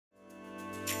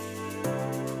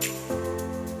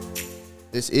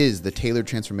This is the Tailored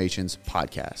Transformations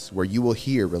podcast, where you will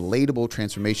hear relatable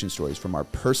transformation stories from our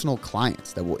personal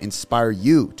clients that will inspire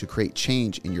you to create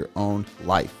change in your own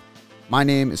life. My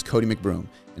name is Cody McBroom,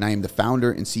 and I am the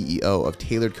founder and CEO of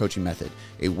Tailored Coaching Method,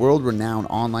 a world-renowned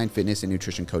online fitness and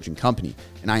nutrition coaching company.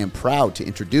 And I am proud to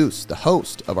introduce the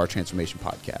host of our transformation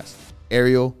podcast,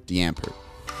 Ariel D'Amper.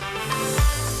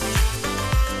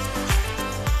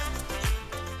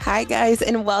 Hi, guys,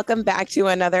 and welcome back to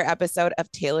another episode of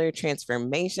Tailored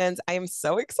Transformations. I am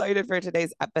so excited for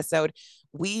today's episode.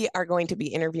 We are going to be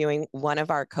interviewing one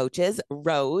of our coaches,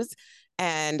 Rose,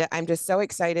 and I'm just so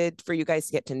excited for you guys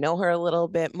to get to know her a little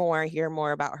bit more, hear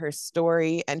more about her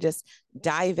story, and just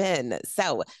dive in.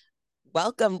 So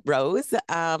welcome, Rose.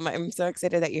 I'm so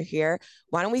excited that you're here.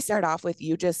 Why don't we start off with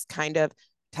you just kind of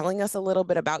telling us a little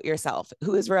bit about yourself?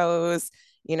 Who is Rose?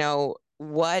 You know,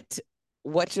 what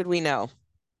should we know?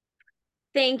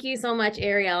 Thank you so much,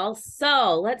 Ariel.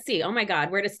 So let's see. Oh my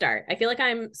God, where to start? I feel like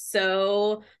I'm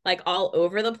so all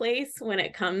over the place when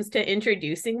it comes to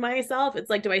introducing myself. It's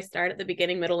like, do I start at the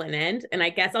beginning, middle, and end? And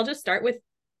I guess I'll just start with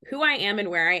who I am and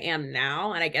where I am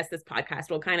now. And I guess this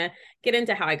podcast will kind of get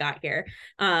into how I got here.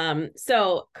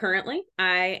 So currently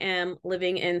I am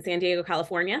living in San Diego,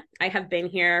 California. I have been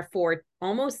here for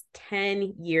almost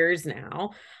 10 years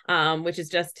now, which is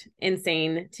just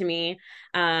insane to me.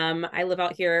 I live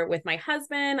out here with my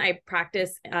husband. I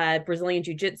practice Brazilian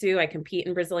Jiu-Jitsu. I compete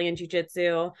in Brazilian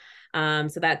Jiu-Jitsu.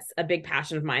 So that's a big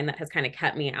passion of mine that has kind of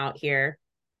kept me out here.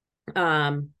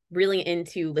 Really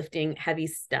into lifting heavy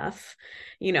stuff.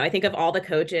 You know, I think of all the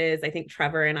coaches, I think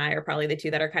Trevor and I are probably the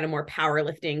two that are kind of more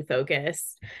powerlifting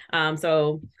focused. Yeah.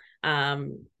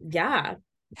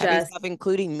 Heavy stuff,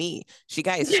 including me. She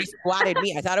squatted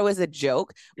me. I thought it was a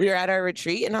joke. We were at our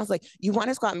retreat and I was like, you want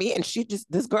to squat me? And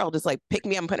this girl just picked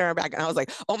me up and put her on her back. And I was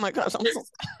like, oh my gosh, I'm so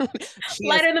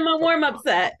lighter than my warm-up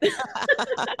set.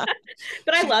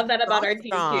 But I love that about our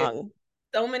team too.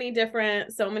 So many different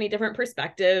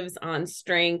perspectives on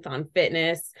strength, on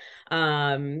fitness.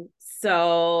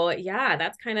 So yeah,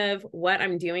 that's kind of what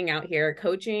I'm doing out here: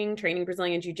 coaching, training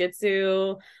Brazilian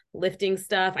Jiu-Jitsu, lifting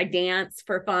stuff. I dance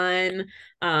for fun.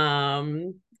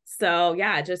 So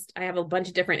yeah, I have a bunch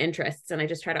of different interests and I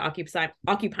just try to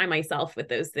occupy myself with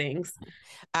those things.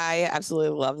 I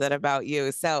absolutely love that about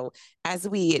you. So as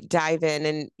we dive in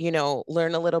and,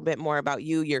 learn a little bit more about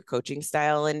you, your coaching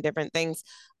style and different things,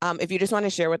 if you just want to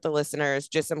share with the listeners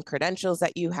just some credentials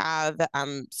that you have,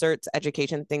 certs,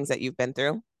 education, things that you've been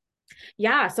through.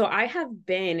 Yeah, so I have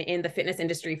been in the fitness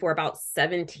industry for about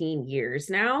 17 years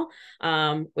now,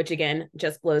 which again,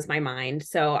 just blows my mind.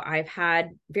 So I've had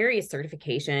various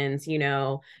certifications,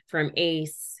 from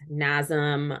ACE,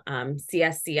 NASM,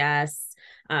 CSCS,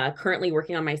 currently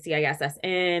working on my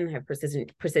CISSN, I have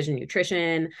precision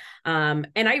nutrition. And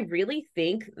I really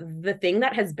think the thing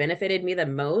that has benefited me the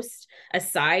most,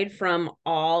 aside from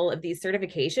all of these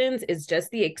certifications, is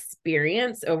just the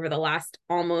experience over the last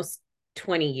almost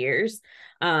 20 years,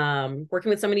 working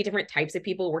with so many different types of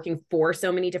people, working for so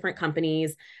many different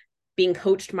companies, being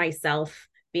coached myself,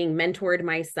 being mentored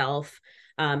myself,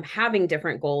 having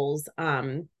different goals.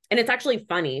 And it's actually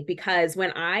funny because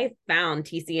when I found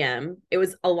TCM, it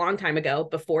was a long time ago,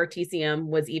 before TCM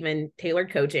was even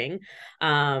tailored coaching.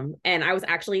 And I was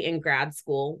actually in grad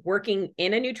school working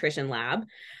in a nutrition lab,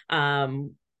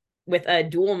 with a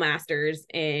dual master's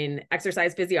in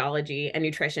exercise physiology and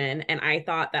nutrition. And I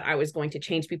thought that I was going to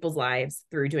change people's lives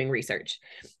through doing research.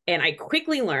 And I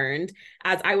quickly learned,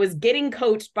 as I was getting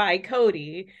coached by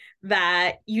Cody,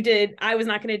 that I was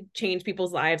not going to change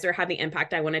people's lives or have the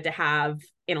impact I wanted to have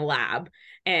in a lab.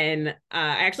 And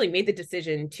I actually made the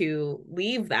decision to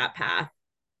leave that path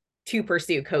to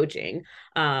pursue coaching,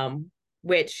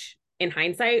 which in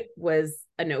hindsight was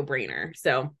a no-brainer.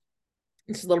 So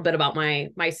just a little bit about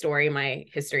my story, my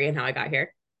history, and how I got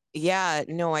here. Yeah,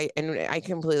 no, I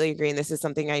completely agree. And this is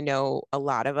something I know a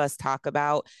lot of us talk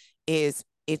about, is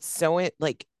it's so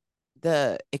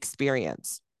the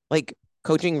experience,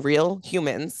 coaching real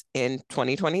humans in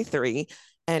 2023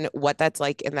 and what that's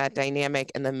like in that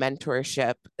dynamic and the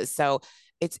mentorship. So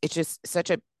it's just such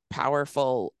a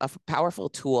powerful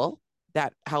tool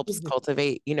that helps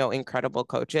cultivate, incredible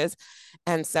coaches.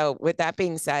 And so with that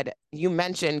being said, you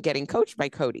mentioned getting coached by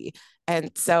Cody.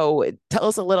 And so tell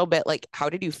us a little bit, how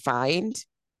did you find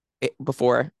it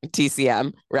before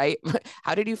TCM, right?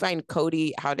 How did you find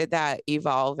Cody? How did that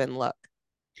evolve and look?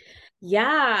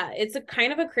 Yeah, it's a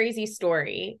kind of a crazy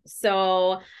story.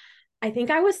 So I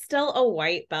think I was still a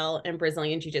white belt in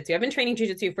Brazilian Jiu-Jitsu. I've been training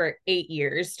Jiu-Jitsu for 8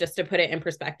 years, just to put it in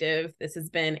perspective. This has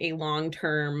been a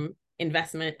long-term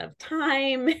investment of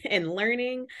time and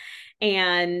learning.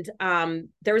 And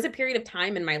there was a period of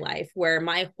time in my life where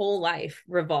my whole life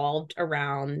revolved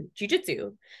around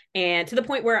jujitsu, and to the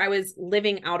point where I was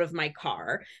living out of my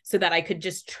car so that I could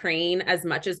just train as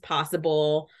much as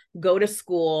possible, go to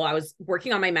school. I was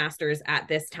working on my master's at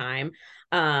this time.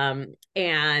 And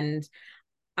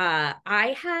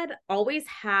I had always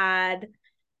had,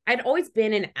 I'd always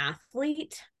been an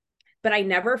athlete, but I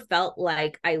never felt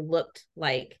like I looked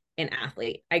like an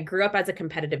athlete. I grew up as a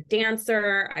competitive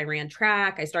dancer. I ran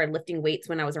track. I started lifting weights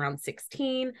when I was around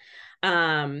 16.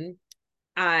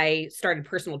 I started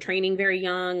personal training very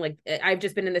young. Like I've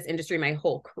just been in this industry my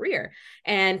whole career.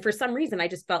 And for some reason, I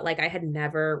just felt like I had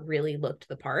never really looked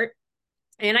the part.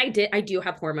 And I do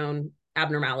have hormone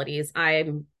abnormalities.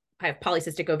 I have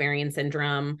polycystic ovarian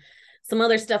syndrome, some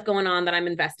other stuff going on that I'm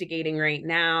investigating right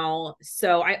now.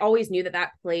 So I always knew that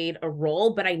that played a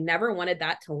role, but I never wanted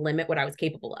that to limit what I was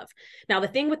capable of. Now, the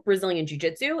thing with Brazilian Jiu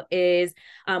Jitsu is,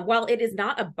 while it is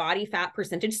not a body fat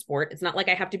percentage sport, it's not like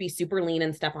I have to be super lean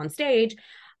and stuff on stage.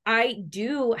 I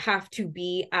do have to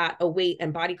be at a weight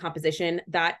and body composition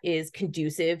that is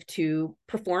conducive to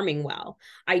performing well.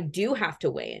 I do have to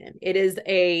weigh in. It is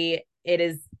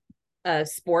a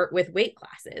sport with weight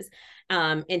classes.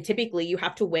 And typically you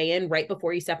have to weigh in right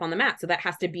before you step on the mat. So that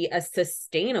has to be a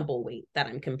sustainable weight that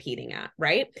I'm competing at.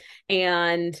 Right.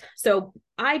 And so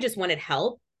I just wanted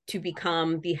help to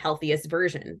become the healthiest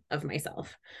version of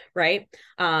myself. Right.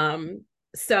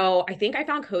 So I think I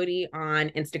found Cody on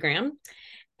Instagram,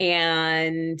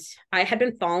 and I had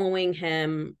been following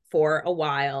him for a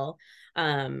while.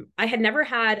 I had never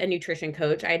had a nutrition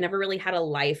coach. I had never really had a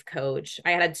life coach.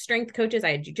 I had strength coaches,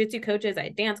 I had jujitsu coaches, I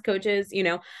had dance coaches, you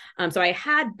know. So I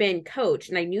had been coached,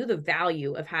 and I knew the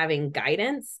value of having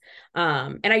guidance.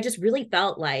 And I just really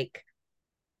felt like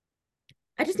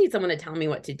I just need someone to tell me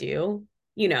what to do.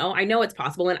 You know, I know it's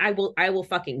possible, and I will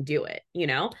fucking do it, you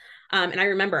know. And I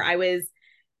remember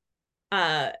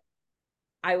uh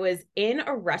I was in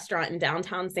a restaurant in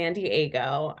downtown San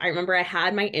Diego. I remember I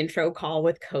had my intro call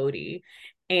with Cody,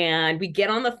 and we get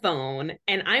on the phone,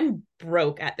 and I'm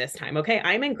broke at this time. Okay.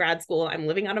 I'm in grad school. I'm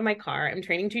living out of my car. I'm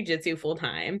training jujitsu full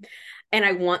time. And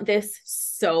I want this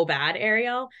so bad,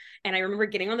 Ariel. And I remember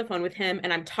getting on the phone with him,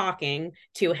 and I'm talking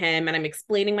to him, and I'm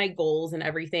explaining my goals and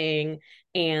everything.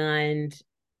 And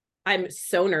I'm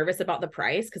so nervous about the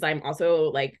price because I'm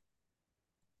also like,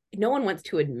 no one wants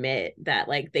to admit that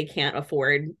like they can't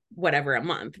afford whatever a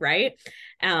month, right?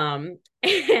 And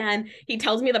he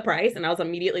tells me the price, and I was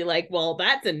immediately like, well,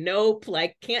 that's a nope,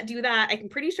 like can't do that. I'm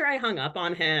pretty sure I hung up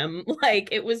on him.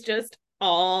 Like it was just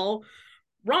all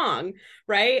wrong,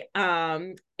 right?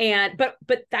 And but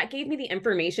that gave me the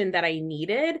information that I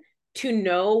needed to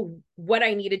know what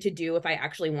I needed to do if I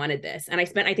actually wanted this. And I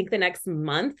spent, I think, the next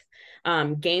month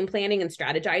game planning and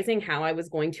strategizing how I was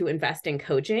going to invest in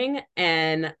coaching.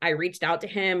 And I reached out to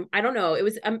him. I don't know, it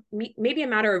was maybe a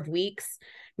matter of weeks,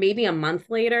 maybe a month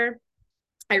later.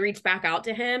 I reached back out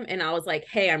to him, and I was like,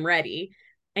 hey, I'm ready.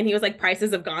 And he was like,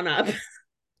 prices have gone up.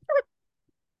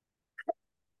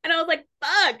 And I was like,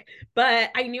 fuck. But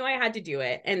I knew I had to do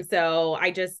it. And so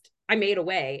I made a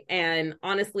way. And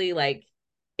honestly, like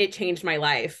it changed my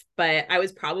life. But I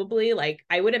was probably like,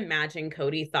 I would imagine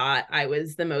Cody thought I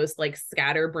was the most like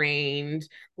scatterbrained,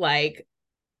 like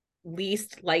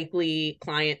least likely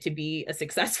client to be a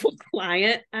successful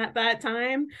client at that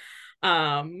time.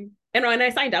 And when I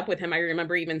signed up with him, I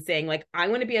remember even saying, like, I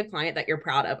want to be a client that you're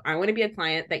proud of. I want to be a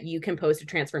client that you can post a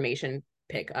transformation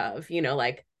pic of, you know,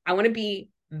 like I want to be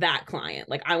that client.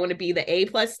 Like I want to be the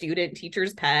A+ student,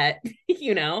 teacher's pet,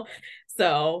 you know?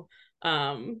 So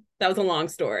that was a long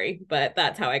story, but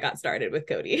that's how I got started with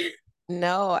Cody.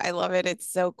 No, I love it.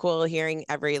 It's so cool hearing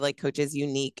every like coach's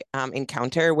unique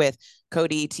encounter with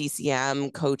Cody,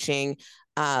 TCM coaching.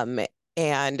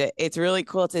 And it's really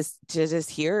cool to just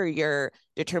hear your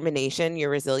determination, your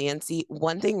resiliency.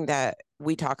 One thing that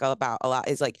we talk about a lot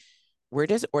is like we're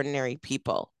just ordinary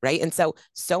people, right? And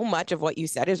so much of what you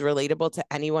said is relatable to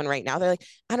anyone right now. They're like,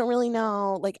 I don't really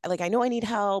know, like I know I need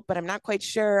help, but I'm not quite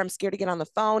sure. I'm scared to get on the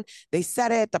phone. They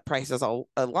said it, the price is a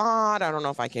lot. I don't know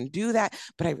if I can do that,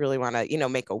 but I really want to,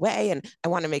 make a way, and I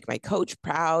want to make my coach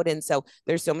proud. And so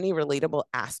there's so many relatable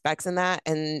aspects in that.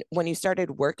 And when you started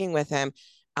working with him,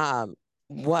 um,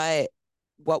 what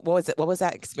was it? What was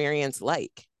that experience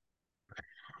like?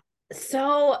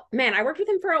 So, man, I worked with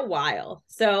him for a while.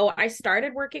 So I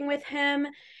started working with him,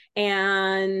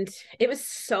 and it was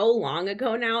so long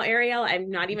ago now, Ariel. I'm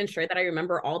not even sure that I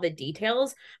remember all the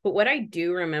details. But what I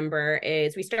do remember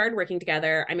is we started working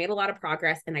together. I made a lot of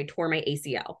progress, and I tore my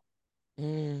ACL.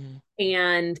 Mm.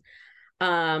 And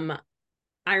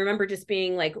I remember just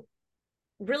being like,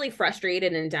 really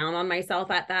frustrated and down on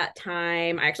myself at that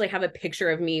time. I actually have a picture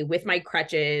of me with my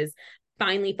crutches.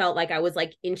 Finally felt like I was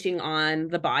like inching on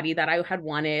the body that I had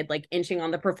wanted, like inching on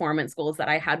the performance goals that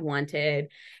I had wanted.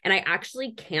 And I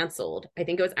actually canceled. I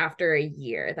think it was after a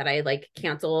year that I like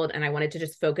canceled, and I wanted to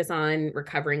just focus on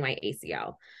recovering my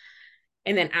ACL.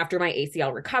 And then after my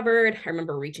ACL recovered, I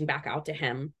remember reaching back out to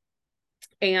him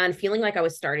and feeling like I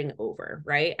was starting over,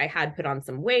 right? I had put on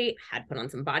some weight, had put on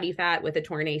some body fat with a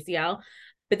torn ACL.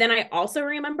 But then I also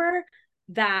remember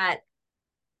that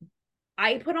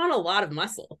I put on a lot of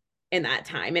muscle in that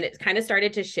time. And it kind of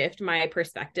started to shift my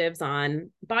perspectives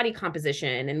on body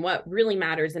composition and what really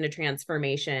matters in a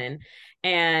transformation.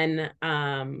 And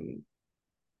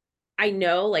I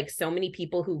know like so many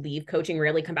people who leave coaching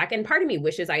rarely come back. And part of me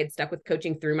wishes I had stuck with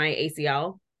coaching through my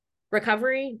ACL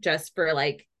recovery just for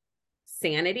like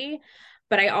sanity.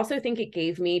 But I also think it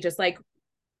gave me just like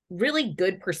really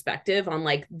good perspective on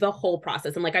like the whole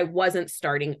process. And like I wasn't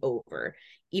starting over,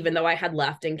 even though I had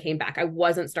left and came back. I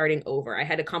wasn't starting over. I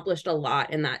had accomplished a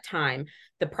lot in that time.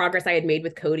 The progress I had made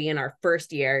with Cody in our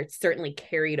first year certainly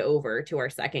carried over to our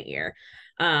second year.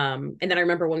 And then I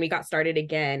remember when we got started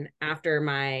again after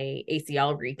my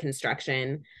ACL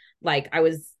reconstruction, like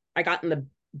I got in the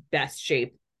best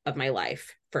shape of my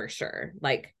life for sure.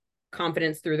 Like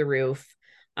confidence through the roof.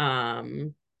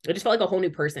 I just felt like a whole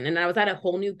new person. And I was at a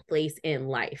whole new place in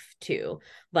life too.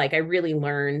 Like I really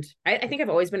learned, I think I've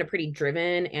always been a pretty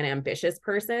driven and ambitious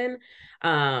person.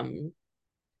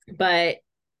 But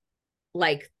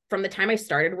like from the time I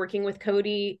started working with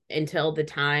Cody until the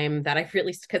time that I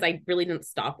really, because I really didn't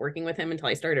stop working with him until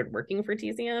I started working for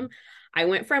TCM, I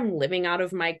went from living out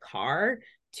of my car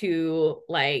to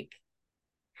like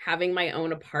having my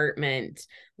own apartment,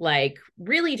 like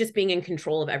really just being in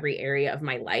control of every area of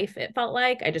my life. It felt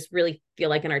like I just really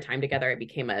feel like in our time together, I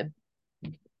became a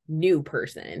new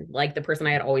person, like the person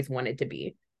I had always wanted to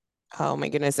be. Oh my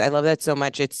goodness. I love that so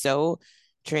much. It's so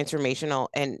transformational,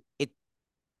 and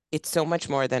it's so much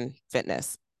more than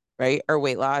fitness, right? Or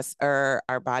weight loss or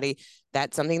our body.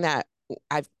 That's something that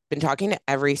I've been talking to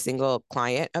every single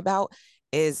client about,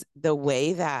 is the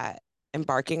way that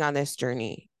embarking on this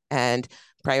journey and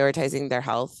prioritizing their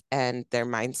health and their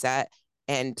mindset,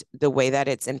 and the way that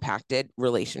it's impacted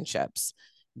relationships,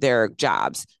 their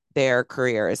jobs, their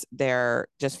careers, their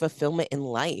just fulfillment in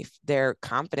life, their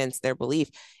confidence, their belief.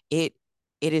 It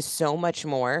it is so much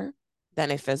more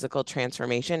than a physical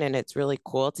transformation. And it's really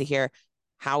cool to hear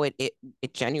how it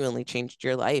genuinely changed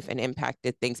your life and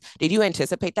impacted things. Did you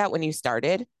anticipate that when you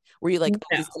started? Were you like, oh,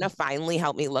 No. he's gonna finally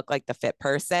help me look like the fit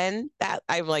person that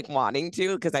I'm like wanting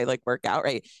to, because I like work out,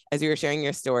 right? As you were sharing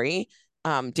your story.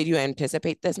 Did you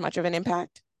anticipate this much of an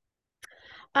impact?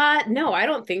 No, I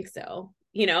don't think so.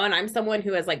 You know, and I'm someone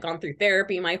who has like gone through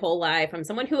therapy my whole life. I'm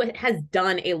someone who has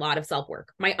done a lot of self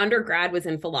work. My undergrad was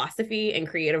in philosophy and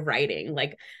creative writing.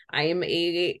 Like I am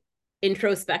a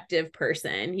introspective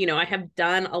person. You know, I have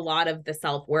done a lot of the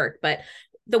self work, but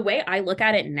the way I look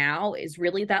at it now is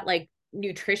really that like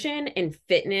nutrition and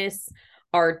fitness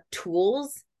are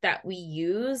tools that we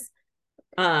use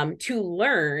to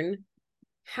learn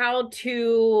how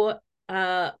to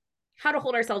uh how to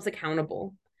hold ourselves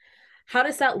accountable, how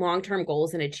to set long-term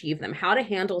goals and achieve them, how to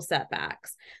handle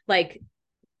setbacks. Like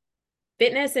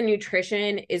fitness and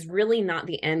nutrition is really not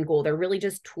the end goal. They're really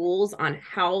just tools on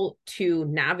how to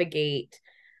navigate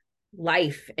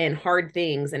life and hard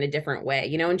things in a different way.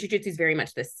 You know, and jujitsu is very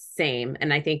much the same.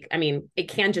 And I think, I mean, it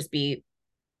can just be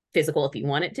physical if you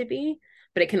want it to be,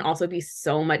 but it can also be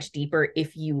so much deeper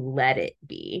if you let it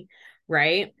be,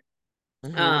 right?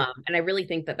 Mm-hmm. And I really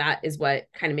think that that is what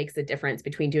kind of makes the difference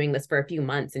between doing this for a few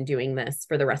months and doing this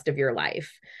for the rest of your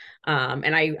life.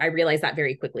 And I realized that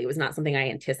very quickly. It was not something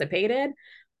I anticipated.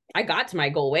 I got to my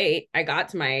goal weight, I got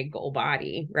to my goal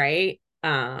body, right?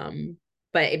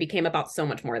 But it became about so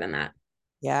much more than that.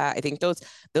 Yeah, I think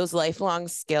those lifelong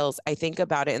skills, I think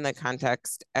about it in the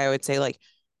context, I would say like,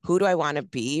 who do I want to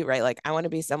be, right? Like I want to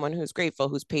be someone who's grateful,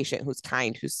 who's patient, who's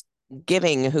kind, who's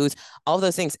giving, who's all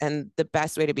those things. And the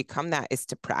best way to become that is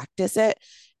to practice it.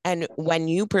 And when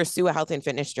you pursue a health and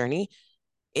fitness journey,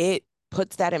 it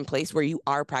puts that in place where you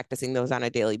are practicing those on a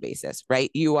daily basis, right?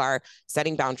 You are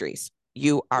setting boundaries.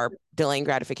 You are delaying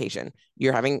gratification.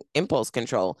 You're having impulse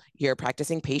control. You're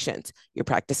practicing patience. You're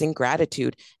practicing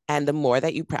gratitude. And the more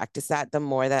that you practice that, the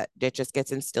more that it just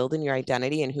gets instilled in your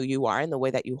identity and who you are and the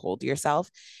way that you hold yourself.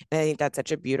 And I think that's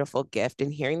such a beautiful gift.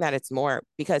 And hearing that it's more,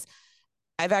 because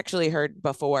I've actually heard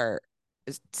before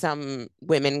some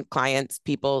women clients,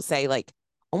 people say like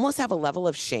almost have a level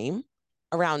of shame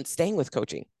around staying with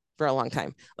coaching for a long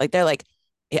time. Like they're like,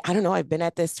 I don't know, I've been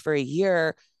at this for a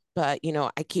year, but you know,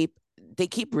 I keep they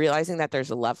keep realizing that there's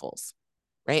levels,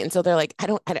 right? And so they're like, I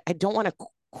don't want to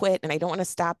quit and I don't want to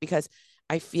stop because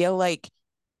I feel like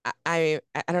I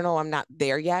don't know, I'm not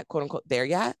there yet, quote unquote, there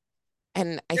yet.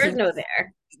 And I There's think no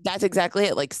there. that's exactly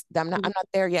it. Like I'm not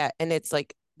there yet. And it's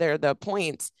like, there are the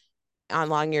points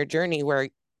along your journey where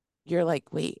you're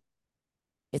like, wait,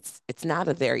 it's not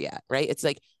a there yet, right? It's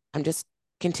like, I'm just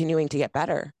continuing to get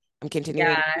better. I'm continuing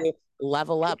Yeah. to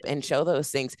level up and show those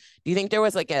things. Do you think there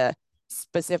was like a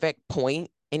specific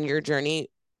point in your journey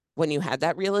when you had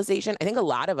that realization? I think a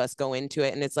lot of us go into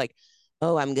it and it's like,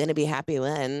 oh, I'm going to be happy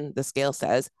when the scale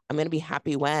says I'm going to be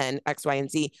happy when X, Y, and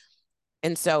Z.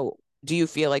 And so do you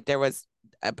feel like there was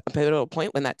a pivotal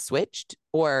point when that switched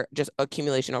or just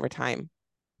accumulation over time?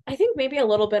 I think maybe a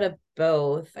little bit of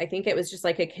both. I think it was just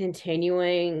like a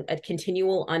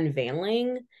continual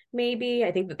unveiling, maybe.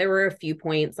 I think that there were a few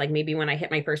points, like maybe when I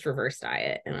hit my first reverse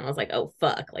diet and I was like, oh,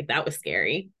 fuck, like that was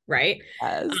scary. Right.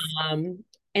 Yes.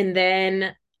 And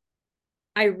then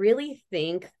I really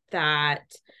think that,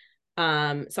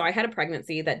 so I had a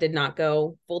pregnancy that did not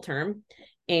go full term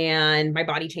and my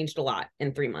body changed a lot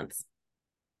in 3 months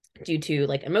due to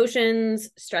like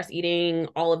emotions, stress eating,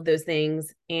 all of those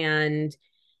things. And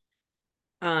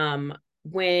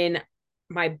when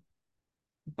my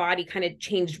body kind of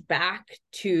changed back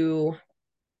to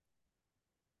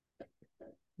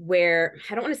where,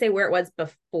 I don't want to say where it was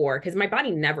before, because my body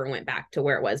never went back to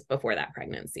where it was before that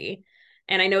pregnancy.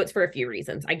 And I know it's for a few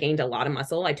reasons. I gained a lot of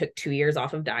muscle. I took 2 years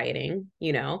off of dieting,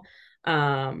 you know.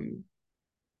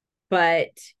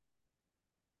 But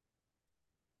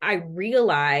I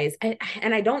realized,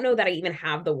 and I don't know that I even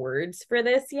have the words for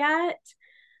this yet,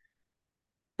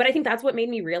 but I think that's what made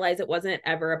me realize it wasn't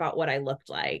ever about what I looked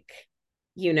like.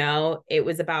 You know, it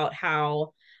was about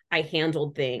how I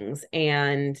handled things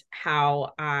and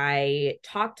how I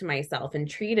talked to myself and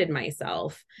treated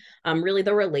myself. Really,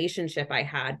 the relationship I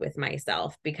had with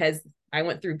myself, because I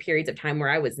went through periods of time where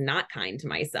I was not kind to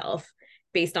myself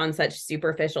based on such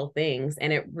superficial things.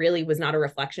 And it really was not a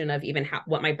reflection of even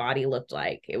what my body looked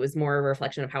like. It was more a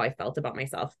reflection of how I felt about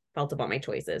myself, felt about my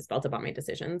choices, felt about my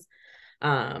decisions.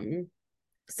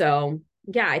 So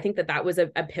yeah, I think that that was a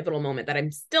pivotal moment that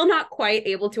I'm still not quite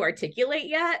able to articulate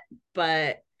yet,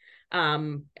 but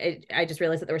I just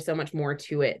realized that there was so much more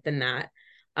to it than that.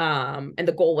 And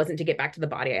the goal wasn't to get back to the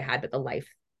body I had, but the life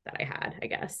that I had, I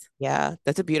guess. Yeah,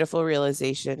 that's a beautiful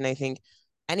realization. I think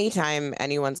anytime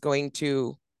anyone's going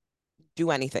to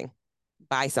do anything,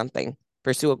 buy something,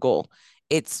 pursue a goal,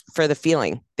 it's for the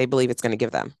feeling they believe it's going to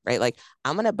give them, right? Like,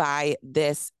 I'm going to buy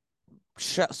this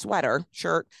sweater,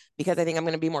 shirt, because I think I'm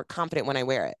going to be more confident when I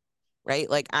wear it, right?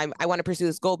 Like, I want to pursue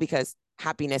this goal because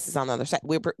happiness is on the other side.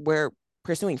 We're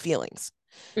pursuing feelings.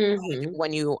 Mm-hmm.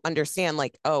 When you understand,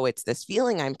 like, oh, it's this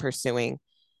feeling I'm pursuing,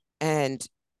 and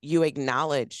you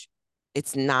acknowledge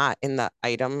it's not in the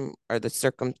item or the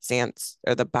circumstance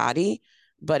or the body,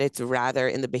 but it's rather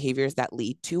in the behaviors that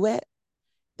lead to it.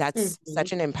 That's Mm-hmm.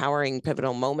 such an empowering,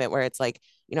 pivotal moment where it's like,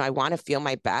 I want to feel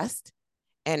my best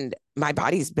and my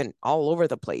body's been all over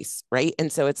the place. Right.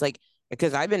 And so it's like,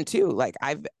 because I've been too, like,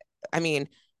 I mean,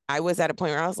 I was at a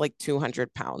point where I was like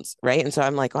 200 pounds. Right. And so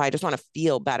I'm like, oh, I just want to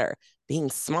feel better. Being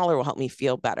smaller will help me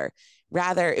feel better.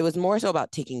 Rather, it was more so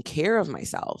about taking care of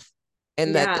myself.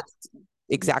 And that Yeah.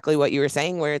 exactly what you were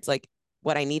saying, where it's like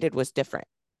what I needed was different.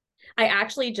 I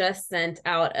actually just sent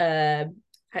out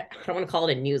I don't want to call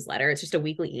it a newsletter. It's just a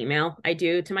weekly email I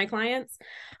do to my clients.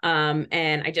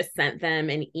 And I just sent them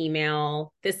an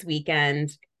email this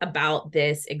weekend about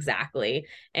this exactly.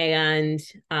 And,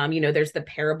 there's the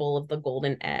parable of the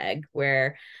golden egg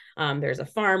where there's a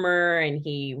farmer and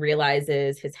he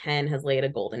realizes his hen has laid a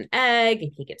golden egg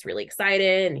and he gets really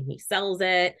excited and he sells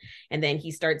it. And then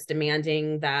he starts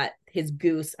demanding that his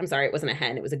goose, I'm sorry, it wasn't a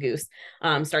hen, it was a goose,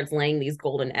 starts laying these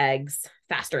golden eggs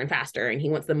faster and faster. And he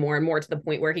wants them more and more to the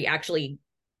point where he actually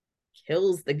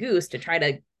kills the goose to try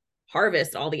to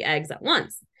harvest all the eggs at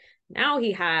once. Now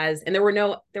he has, and there were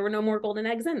no more golden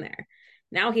eggs in there.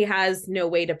 Now he has no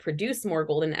way to produce more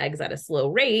golden eggs at a slow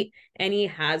rate, and he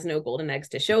has no golden eggs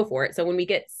to show for it. So when we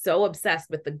get so obsessed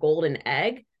with the golden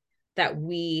egg that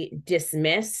we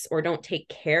dismiss or don't take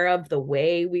care of the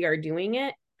way we are doing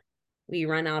it, we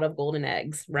run out of golden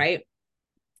eggs, right?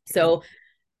 So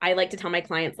I like to tell my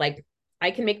clients, like,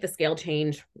 I can make the scale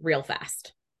change real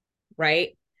fast,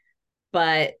 right?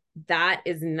 But that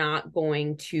is not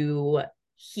going to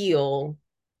heal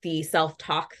the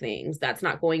self-talk things. That's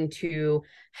not going to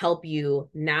help you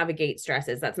navigate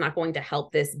stresses. That's not going to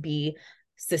help this be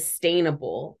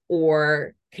sustainable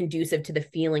or conducive to the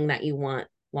feeling that you want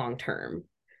long term,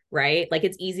 right? Like,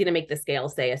 it's easy to make the scale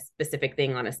say a specific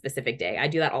thing on a specific day. I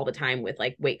do that all the time with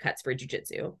like weight cuts for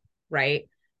jujitsu, right?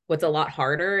 What's a lot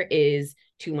harder is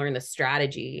to learn the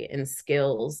strategy and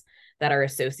skills that are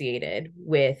associated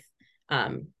with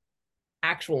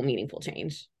actual meaningful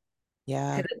change.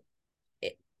 Yeah.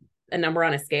 A number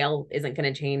on a scale isn't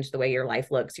going to change the way your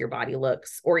life looks, your body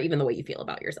looks, or even the way you feel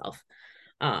about yourself.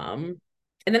 And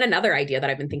then another idea that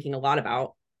I've been thinking a lot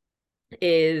about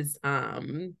is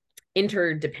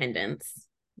interdependence,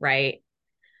 right?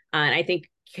 And I think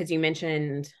because you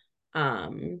mentioned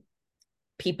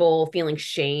people feeling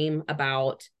shame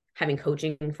about having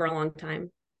coaching for a long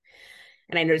time.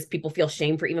 And I notice people feel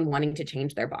shame for even wanting to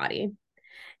change their body.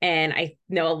 And I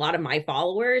know a lot of my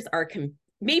followers are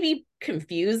maybe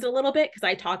confused a little bit because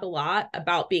I talk a lot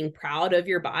about being proud of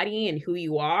your body and who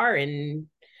you are and,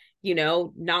 you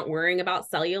know, not worrying about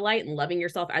cellulite and loving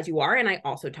yourself as you are. And I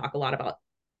also talk a lot about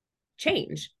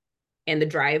change and the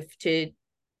drive to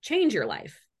change your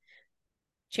life,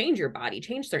 change your body,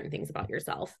 change certain things about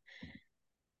yourself.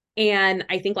 And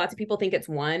I think lots of people think it's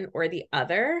one or the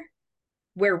other,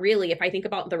 where really, if I think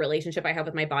about the relationship I have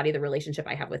with my body, the relationship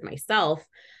I have with myself,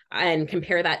 and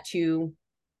compare that to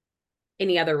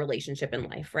any other relationship in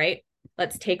life, right?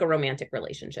 Let's take a romantic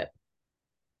relationship.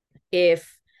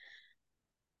 If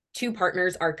two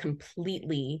partners are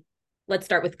let's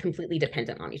start with completely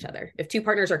dependent on each other. If two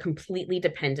partners are completely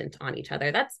dependent on each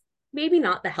other, that's maybe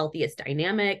not the healthiest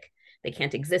dynamic. They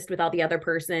can't exist without the other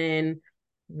person.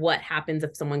 What happens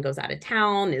if someone goes out of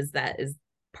town? Is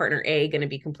partner A going to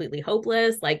be completely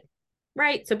hopeless? Like,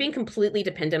 right. So being completely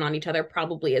dependent on each other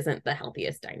probably isn't the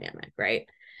healthiest dynamic, right?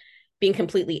 Being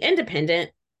completely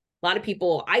independent, a lot of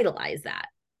people idolize that.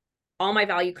 All my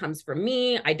value comes from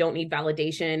me. I don't need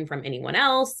validation from anyone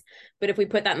else. But if we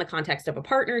put that in the context of a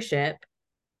partnership,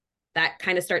 that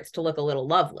kind of starts to look a little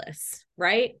loveless,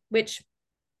 right? Which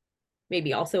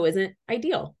maybe also isn't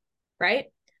ideal, right?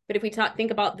 But if we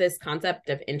think about this concept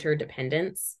of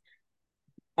interdependence,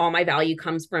 all my value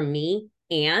comes from me,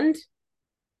 and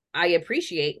I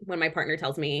appreciate when my partner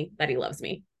tells me that he loves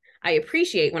me. I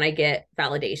appreciate when I get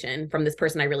validation from this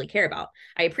person I really care about.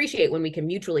 I appreciate when we can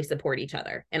mutually support each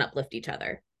other and uplift each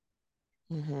other.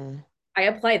 Mm-hmm. I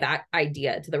apply that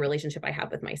idea to the relationship I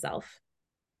have with myself.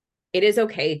 It is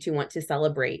okay to want to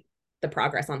celebrate the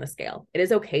progress on the scale. It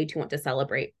is okay to want to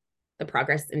celebrate the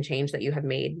progress and change that you have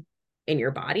made in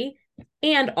your body.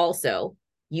 And also,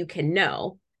 you can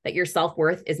know that your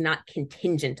self-worth is not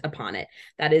contingent upon it.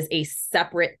 That is a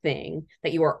separate thing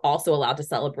that you are also allowed to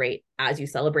celebrate as you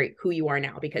celebrate who you are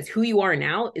now, because who you are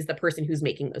now is the person who's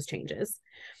making those changes,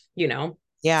 you know?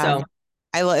 Yeah. So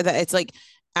I love that. It's like,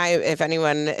 if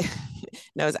anyone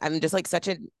knows, I'm just like such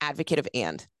an advocate of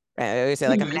and. Right? I always say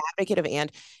like I'm an advocate of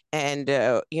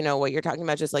and you know what you're talking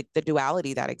about, just like the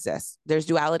duality that exists. There's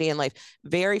duality in life.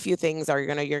 Very few things are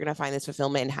you're gonna find this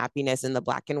fulfillment and happiness in the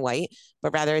black and white,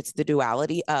 but rather it's the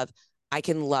duality of I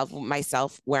can love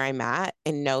myself where I'm at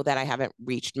and know that I haven't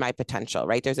reached my potential.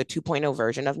 Right? There's a 2.0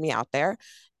 version of me out there,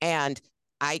 and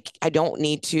I don't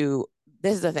need to.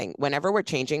 This is the thing. Whenever we're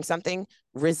changing something,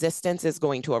 resistance is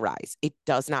going to arise. It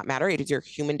does not matter. It is your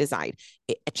human design.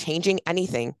 Changing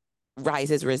anything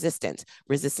rises resistance.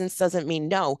 Resistance doesn't mean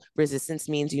no. Resistance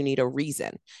means you need a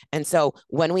reason. And so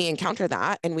when we encounter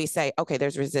that and we say, okay,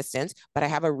 there's resistance, but I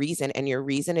have a reason, and your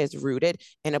reason is rooted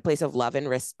in a place of love and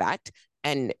respect,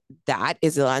 and that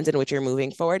is the lens in which you're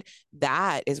moving forward,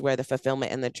 that is where the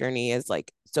fulfillment and the journey is like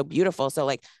so beautiful. So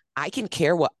like I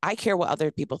care what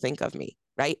other people think of me,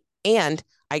 right? And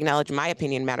I acknowledge my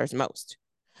opinion matters most.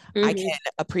 I can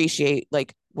appreciate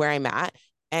like where I'm at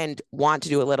and want to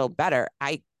do a little better.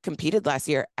 I competed last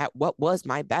year at what was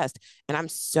my best, and I'm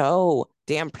so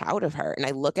damn proud of her. And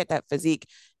I look at that physique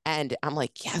and I'm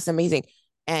like, yes, amazing.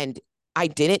 And I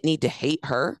didn't need to hate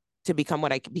her to become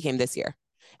what I became this year.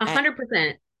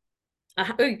 100%.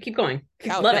 Keep going.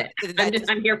 Oh, Love no, it.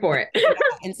 I'm here for it.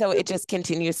 And so it just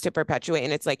continues to perpetuate.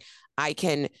 And it's like, I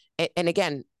can, and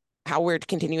again, how we're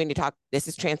continuing to talk, this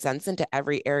is transcends into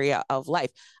every area of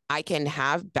life. I can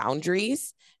have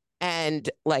boundaries and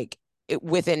like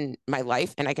within my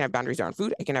life, and I can have boundaries around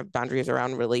food. I can have boundaries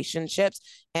around relationships,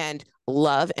 and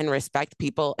love and respect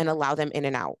people and allow them in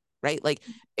and out. Right. Like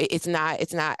it's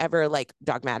not ever like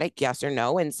dogmatic, yes or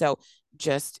no. And so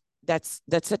just that's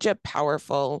such a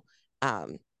powerful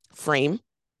frame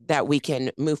that we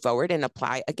can move forward and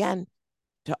apply again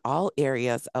to all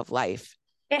areas of life.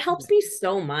 It helps me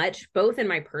so much, both in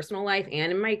my personal life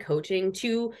and in my coaching,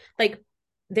 to like,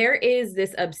 there is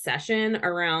this obsession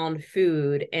around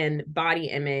food and body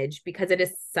image because it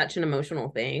is such an emotional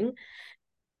thing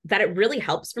that it really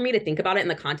helps for me to think about it in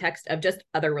the context of just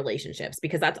other relationships,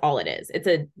 because that's all it is. It's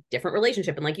a different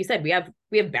relationship. And like you said, we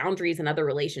have boundaries in other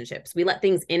relationships. We let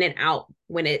things in and out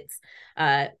when it's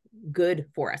good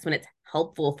for us, when it's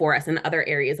helpful for us in other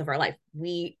areas of our life.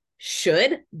 We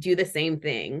should do the same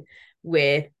thing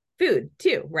with food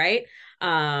too, right?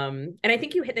 And I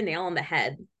think you hit the nail on the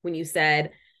head when you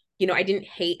said, I didn't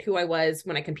hate who I was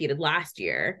when I competed last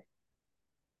year.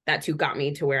 That's who got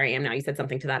me to where I am now. You said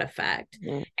something to that effect.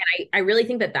 Mm-hmm. And I really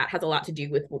think that has a lot to do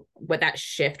with what that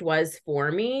shift was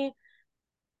for me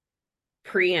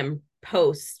pre and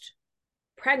post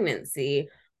pregnancy.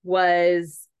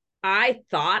 Was I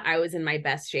thought I was in my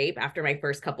best shape after my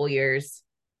first couple years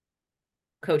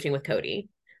coaching with Cody.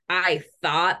 I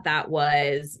thought that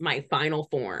was my final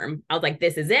form. I was like,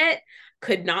 this is it.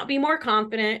 Could not be more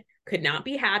confident, could not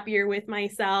be happier with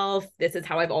myself. This is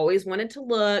how I've always wanted to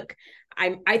look.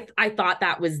 I thought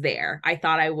that was there. I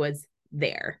thought I was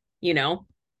there, And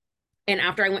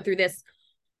after I went through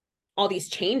all these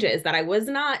changes that I was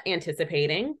not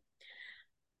anticipating,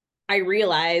 I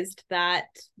realized that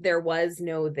there was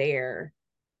no there.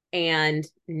 And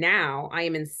now I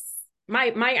am in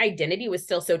my identity was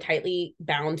still so tightly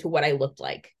bound to what I looked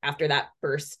like after that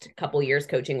first couple years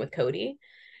coaching with Cody.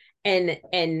 And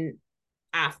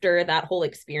after that whole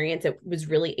experience, it was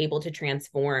really able to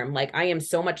transform. Like, I am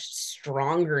so much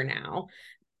stronger now,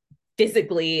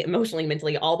 physically, emotionally,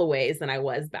 mentally, all the ways than I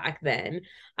was back then.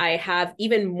 I have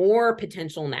even more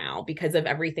potential now because of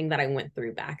everything that I went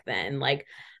through back then. Like,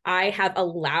 I have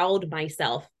allowed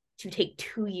myself to take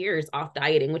 2 years off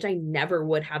dieting, which I never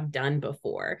would have done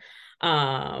before,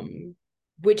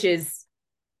 which has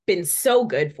been so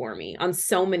good for me on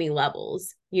so many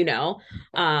levels.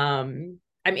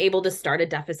 I'm able to start a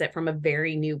deficit from a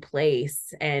very new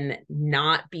place and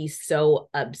not be so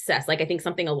obsessed. Like, I think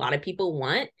something a lot of people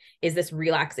want is this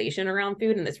relaxation around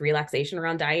food and this relaxation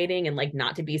around dieting, and like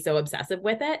not to be so obsessive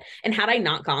with it. And had I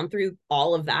not gone through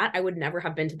all of that, I would never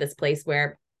have been to this place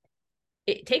where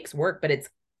it takes work, but it's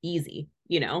easy,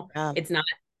 It's not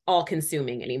all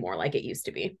consuming anymore like it used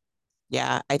to be.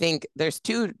 Yeah, I think there's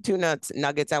two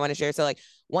nuggets I want to share. So like,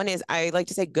 one is, I like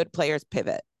to say good players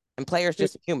pivot, and players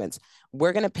just humans.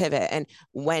 We're going to pivot. And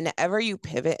whenever you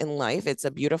pivot in life, it's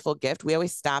a beautiful gift. We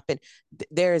always stop, and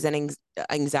there is an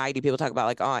anxiety. People talk about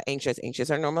like, oh,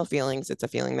 anxious are normal feelings. It's a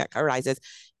feeling that arises.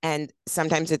 And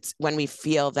sometimes it's when we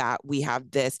feel that we have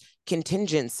this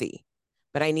contingency,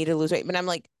 but I need to lose weight. But I'm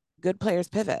like, good players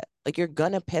pivot. Like, you're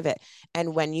going to pivot.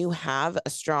 And when you have a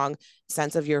strong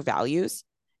sense of your values,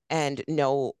 and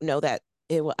know that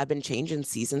it will ebb and change in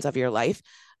seasons of your life,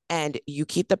 and you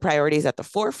keep the priorities at the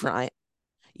forefront,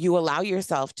 you allow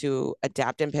yourself to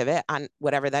adapt and pivot on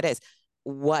whatever that is.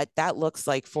 What that looks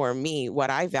like for me, what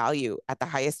I value at the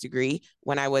highest degree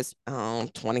when I was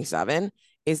 27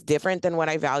 is different than what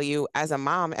I value as a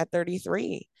mom at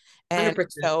 33. And 100%.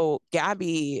 So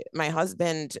Gabby, my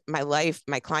husband, my life,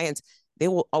 my clients, they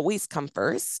will always come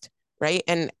first, right?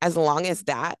 And as long as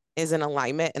that is in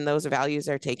alignment and those values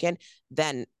are taken,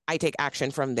 then I take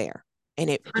action from there. And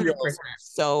it feels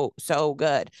 100%. so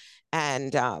good.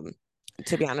 And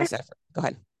to be honest, go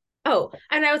ahead. Oh,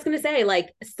 and I was going to say,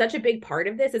 like, such a big part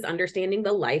of this is understanding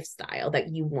the lifestyle that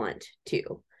you want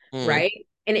to, right?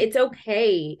 And it's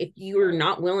okay if you're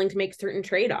not willing to make certain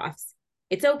trade-offs.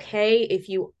 It's okay if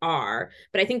you are,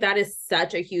 but I think that is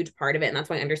such a huge part of it. And that's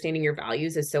why understanding your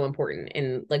values is so important,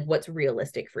 and like what's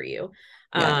realistic for you.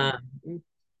 Yeah.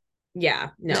 Yeah,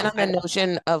 no. And then on the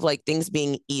notion of like things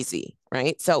being easy,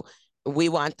 right? So we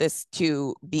want this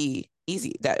to be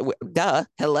easy.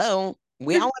 Hello.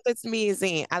 We all want this to be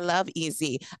easy. I love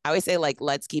easy. I always say, like,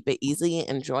 let's keep it easy,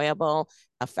 enjoyable,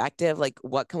 effective. Like,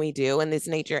 what can we do in this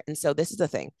nature? And so this is the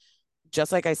thing.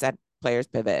 Just like I said, players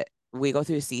pivot. We go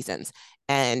through seasons,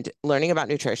 and learning about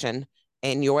nutrition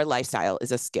and your lifestyle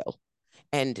is a skill.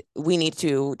 And we need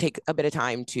to take a bit of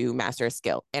time to master a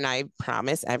skill. And I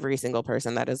promise every single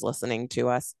person that is listening to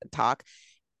us talk,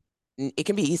 it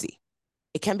can be easy.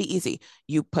 It can be easy.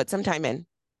 You put some time in,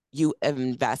 you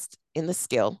invest in the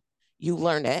skill, you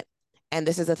learn it. And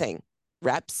this is the thing: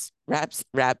 reps,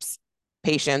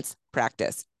 patience,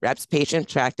 practice, reps,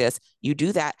 patience, practice. You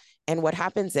do that. And what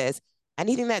happens is,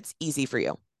 anything that's easy for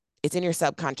you, it's in your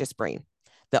subconscious brain.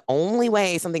 The only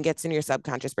way something gets in your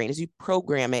subconscious brain is you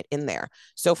program it in there.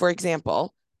 So for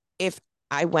example, if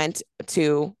I went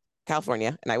to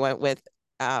California and I went with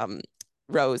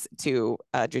Rose to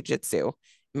jiu-jitsu,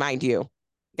 mind you,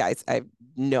 guys, I have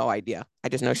no idea. I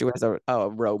just know she wears a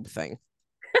robe thing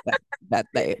that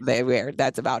they wear.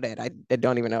 That's about it. I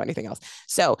don't even know anything else.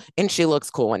 So, and she looks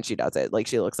cool when she does it. Like,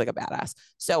 she looks like a badass.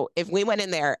 So if we went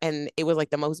in there and it was like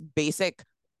the most basic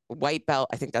white belt,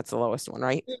 I think that's the lowest one,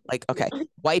 right? Like, okay,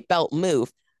 white belt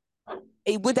move,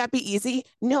 Would that be easy?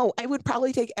 No, I would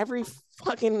probably take every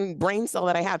fucking brain cell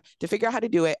that I have to figure out how to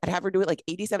do it. I'd have her do it like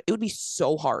 87. It would be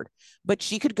so hard, but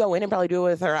she could go in and probably do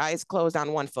it with her eyes closed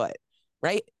on one foot.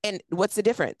 Right. And what's the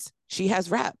difference? She has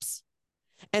reps.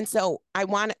 And so I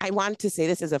want to say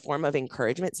this as a form of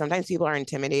encouragement. Sometimes people are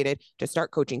intimidated to start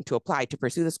coaching, to apply, to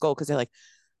pursue this goal because they're like,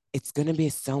 it's going to be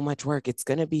so much work. It's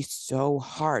going to be so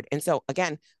hard. And so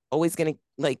again, always going to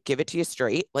like give it to you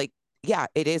straight. Like, yeah,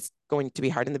 it is going to be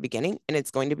hard in the beginning and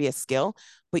it's going to be a skill,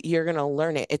 but you're going to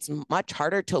learn it. It's much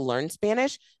harder to learn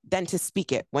Spanish than to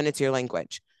speak it when it's your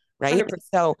language. Right. 100%.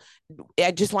 So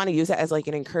I just want to use it as like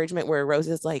an encouragement where Rose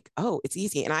is like, oh, it's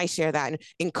easy. And I share that.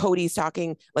 And Cody's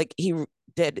talking like he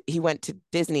went to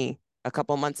Disney a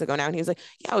couple months ago now and he was like,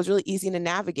 yeah, it was really easy to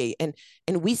navigate. And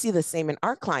we see the same in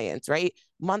our clients, right?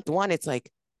 Month one, it's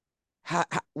like, how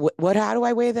do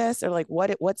I weigh this? Or like,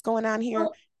 what's going on here?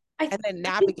 Well, And then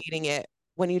I think navigating it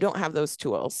when you don't have those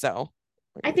tools. So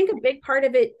I think a big part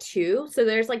of it too. So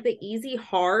there's like the easy,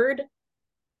 hard,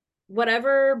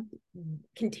 whatever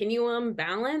continuum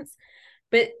balance.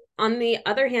 But on the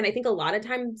other hand, I think a lot of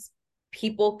times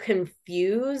people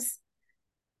confuse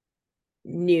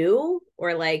new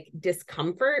or like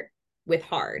discomfort with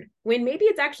hard when maybe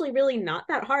it's actually really not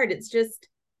that hard. It's just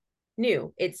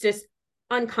new. It's just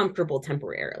uncomfortable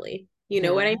temporarily. You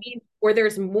know what I mean? Or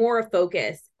there's more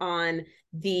focus on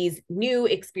these new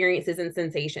experiences and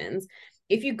sensations.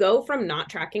 If you go from not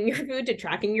tracking your food to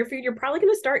tracking your food, you're probably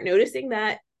going to start noticing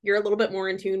that you're a little bit more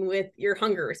in tune with your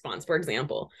hunger response, for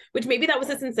example, which maybe that was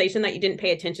a sensation that you didn't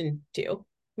pay attention to.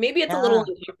 Maybe it's a little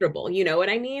uncomfortable, you know what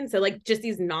I mean? So like just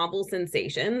these novel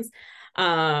sensations.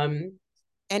 And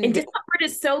discomfort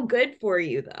is so good for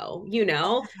you though, you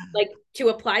know, like to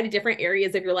apply to different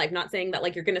areas of your life. Not saying that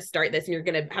like you're going to start this and you're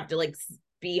going to have to like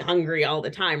be hungry all the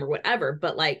time or whatever,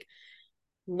 but like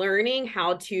learning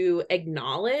how to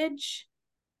acknowledge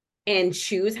and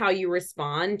choose how you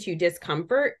respond to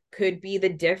discomfort could be the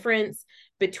difference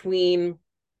between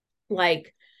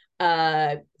like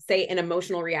say an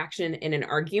emotional reaction in an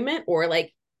argument or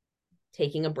like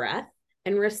taking a breath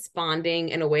and responding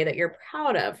in a way that you're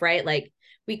proud of, right? Like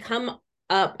we come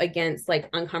up against like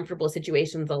uncomfortable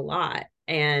situations a lot.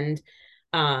 And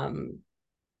I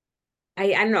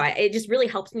don't know, it just really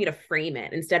helps me to frame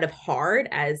it instead of hard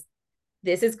as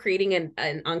this is creating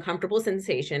an uncomfortable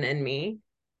sensation in me.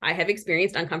 I have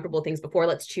experienced uncomfortable things before.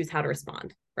 Let's choose how to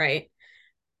respond, right?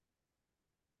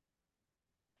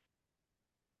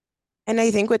 And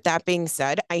I think with that being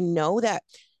said, I know that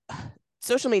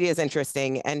social media is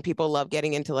interesting and people love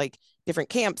getting into like different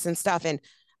camps and stuff. And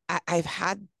I've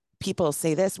had people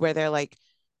say this where they're like,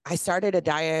 I started a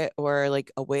diet or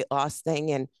like a weight loss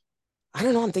thing and I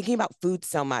don't know, I'm thinking about food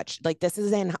so much. Like this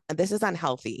is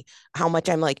unhealthy. How much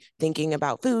I'm like thinking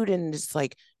about food and just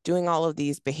like doing all of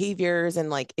these behaviors and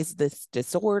like is this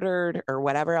disordered or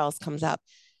whatever else comes up.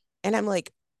 And I'm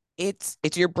like, it's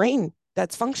your brain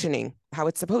that's functioning how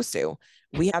it's supposed to.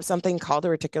 We have something called a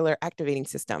reticular activating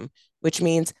system, which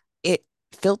means it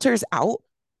filters out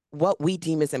what we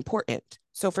deem is important.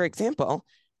 So for example,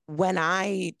 when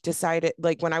I decided,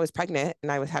 like when I was pregnant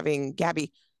and I was having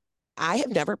Gabby, I have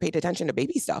never paid attention to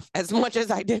baby stuff as much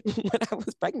as I did when I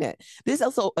was pregnant. This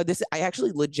I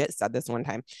actually legit said this one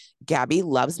time. Gabby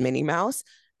loves Minnie Mouse.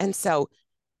 And so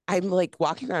I'm like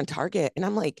walking around Target and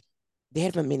I'm like, they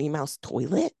have a Minnie Mouse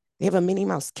toilet. They have a Minnie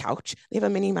Mouse couch. They have a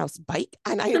Minnie Mouse bike.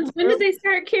 And when did they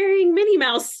start carrying Minnie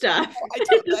Mouse stuff?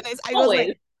 I was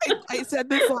like, I said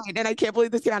this line and I can't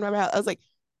believe this came out of my mouth. I was like,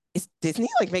 is Disney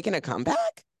like making a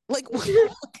comeback? Like, what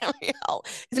the hell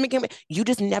is it making? You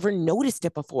just never noticed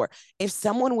it before. If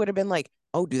someone would have been like,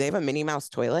 "Oh, do they have a Minnie Mouse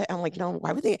toilet?" I'm like, "No,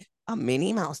 why would they a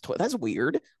Minnie Mouse toilet? That's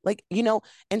weird." Like, you know.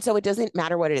 And so it doesn't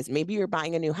matter what it is. Maybe you're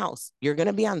buying a new house. You're going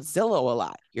to be on Zillow a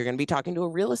lot. You're going to be talking to a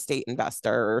real estate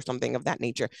investor or something of that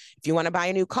nature. If you want to buy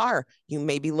a new car, you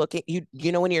may be looking.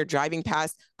 You know when you're driving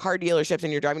past car dealerships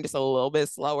and you're driving just a little bit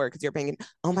slower because you're paying.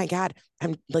 Oh my God,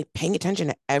 I'm like paying attention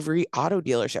to every auto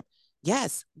dealership.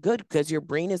 Yes, good, because your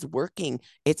brain is working.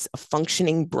 It's a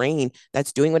functioning brain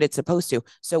that's doing what it's supposed to.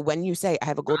 So when you say, I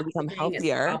have a goal to become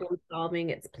healthier, it's problem solving,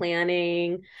 it's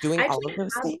planning, doing all of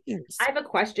those things. I have a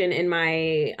question in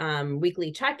my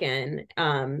weekly check-in.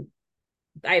 I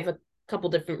have a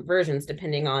couple different versions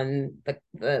depending on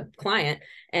the client.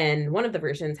 And one of the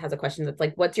versions has a question that's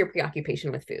like, what's your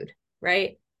preoccupation with food?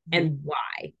 Right. Mm-hmm. And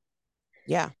why?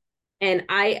 Yeah. And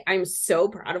I'm so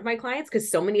proud of my clients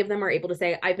because so many of them are able to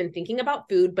say, I've been thinking about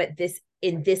food, but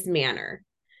in this manner,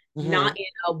 not in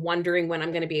a wondering when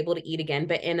I'm going to be able to eat again,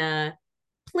 but in a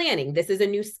planning. This is a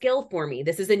new skill for me.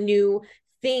 This is a new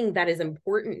thing that is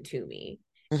important to me.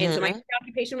 And so my Mhm.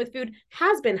 preoccupation with food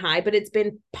has been high, but it's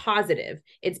been positive.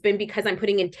 It's been because I'm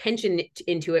putting intention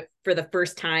into it for the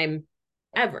first time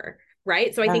ever,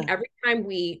 right? So I think Yeah. every time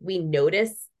we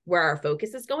notice where our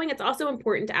focus is going, it's also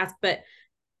important to ask, but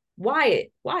why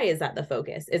is that the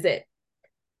focus? Is it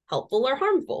helpful or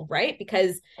harmful, right?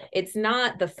 Because it's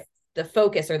not the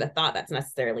focus or the thought that's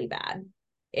necessarily bad.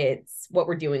 It's what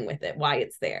we're doing with it, why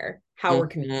it's there, how we're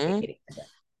Mhm. communicating with it.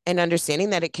 And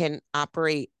understanding that it can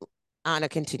operate on a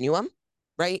continuum,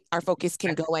 right? Our focus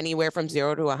can go anywhere from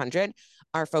 0 to 100.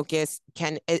 Our focus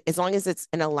can, as long as it's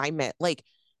in alignment, like,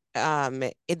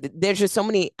 there's just so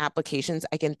many applications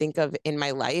I can think of in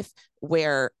my life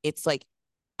where it's like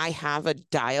I have a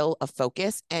dial of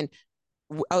focus, and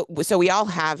so we all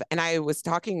have. And I was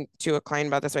talking to a client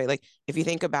about this, right? Like, if you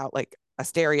think about like a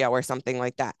stereo or something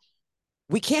like that,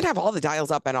 we can't have all the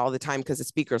dials up and all the time because the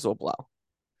speakers will blow.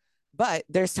 But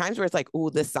there's times where it's like, oh,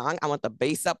 this song, I want the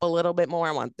bass up a little bit more.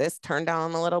 I want this turned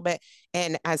down a little bit.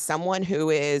 And as someone who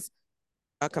is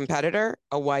a competitor,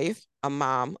 a wife, a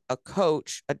mom, a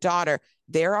coach, a daughter,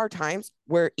 there are times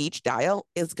where each dial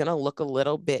is going to look a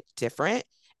little bit different.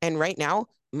 And right now,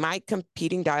 my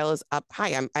competing dial is up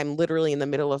high. I'm literally in the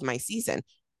middle of my season.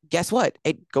 Guess what?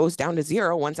 It goes down to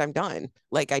 0 once I'm done.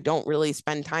 Like, I don't really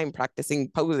spend time practicing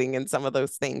posing and some of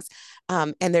those things.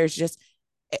 And there's just,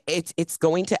 it's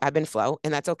going to ebb and flow,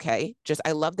 and that's okay. Just,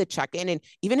 I love the check-in, and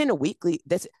even in a weekly,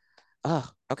 this, oh,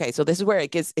 okay. So this is where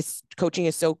it gets, it's, coaching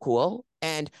is so cool.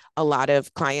 And a lot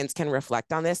of clients can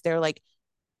reflect on this. They're like,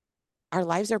 our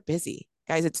lives are busy.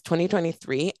 Guys, it's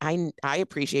 2023. I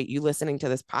appreciate you listening to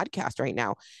this podcast right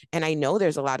now. And I know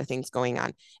there's a lot of things going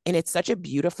on. And it's such a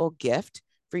beautiful gift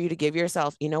for you to give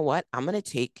yourself, you know what? I'm going to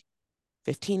take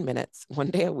 15 minutes one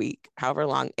day a week, however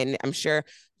long. And I'm sure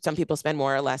some people spend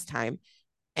more or less time.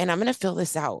 And I'm going to fill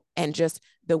this out. And just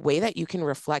the way that you can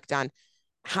reflect on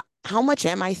how much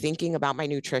am I thinking about my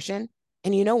nutrition?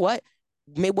 And you know what?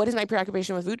 Maybe, what is my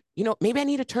preoccupation with food? You know, maybe I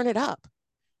need to turn it up.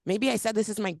 Maybe I said this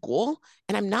is my goal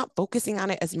and I'm not focusing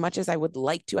on it as much as I would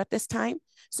like to at this time.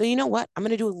 So you know what? I'm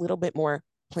going to do a little bit more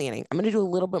planning. I'm going to do a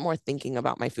little bit more thinking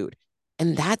about my food.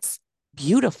 And that's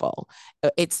beautiful.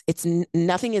 It's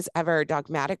nothing is ever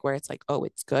dogmatic where it's like, oh,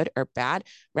 it's good or bad.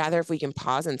 Rather, if we can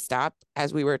pause and stop,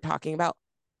 as we were talking about,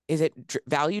 is it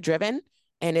value driven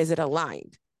and is it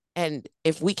aligned? And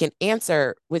if we can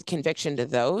answer with conviction to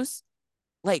those,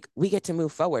 like, we get to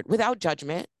move forward without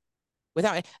judgment,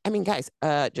 without, I mean, guys,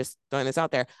 just throwing this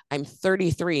out there, I'm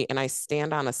 33 and I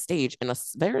stand on a stage in a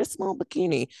very small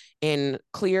bikini in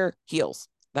clear heels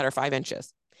that are 5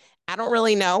 inches. I don't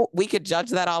really know. We could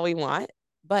judge that all we want,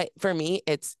 but for me,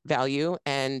 it's value,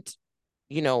 and,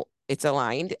 it's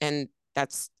aligned, and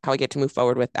that's how I get to move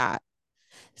forward with that.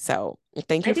 So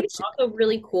thank I you for, think it's also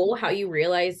really cool how you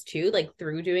realize too, like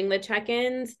through doing the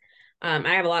check-ins.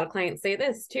 I have a lot of clients say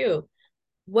this too.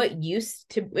 What used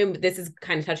to, and this is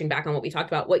kind of touching back on what we talked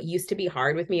about, what used to be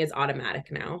hard with me is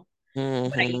automatic now.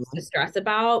 What I used to mm-hmm. stress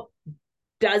about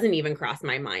doesn't even cross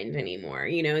my mind anymore.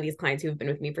 These clients who have been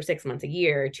with me for 6 months, a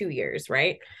year, 2 years,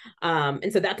 right?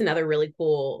 And so that's another really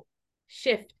cool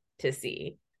shift to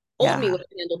see. Old me Yeah. would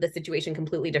have handled this situation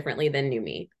completely differently than new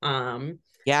me. And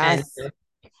Yes.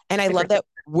 And I love different. that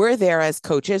we're there as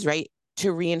coaches, right?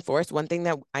 To reinforce one thing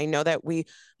that I know that we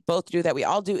both do, that we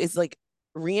all do, is like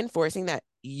reinforcing that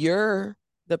you're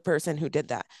the person who did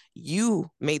that. You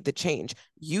made the change.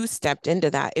 You stepped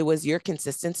into that. It was your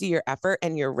consistency, your effort,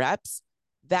 and your reps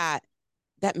that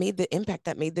made the impact,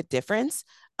 that made the difference.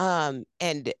 And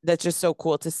that's just so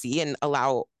cool to see, and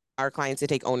allow our clients to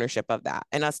take ownership of that,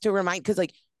 and us to remind, because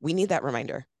like we need that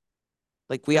reminder.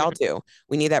 Like, we all do.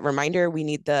 We need that reminder. We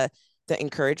need the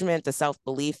encouragement, the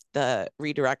self-belief, the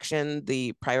redirection,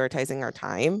 the prioritizing our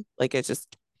time. Like, it's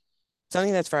just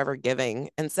something that's forever giving.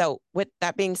 And so with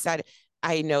that being said,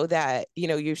 I know that,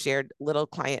 you shared little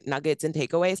client nuggets and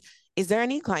takeaways. Is there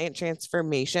any client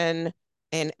transformation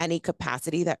in any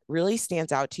capacity that really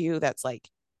stands out to you, that's like,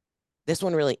 this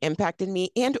one really impacted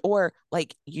me, and or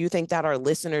like you think that our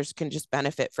listeners can just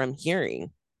benefit from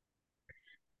hearing?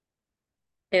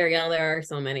 Ariel, there are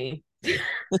so many. I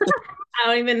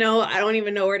don't even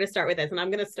know where to start with this. And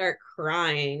I'm gonna start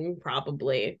crying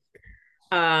probably.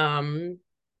 Um,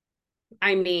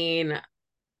 I mean,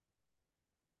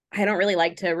 I don't really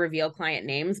like to reveal client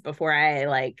names before I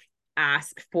like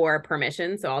ask for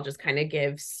permission. So I'll just kind of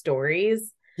give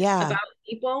stories Yeah. about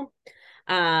people.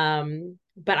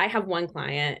 But I have one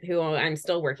client who I'm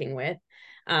still working with.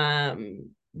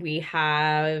 We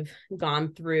have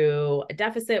gone through a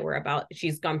deficit.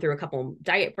 She's gone through a couple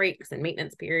diet breaks and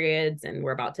maintenance periods, and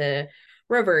we're about to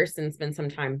reverse and spend some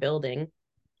time building.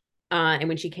 And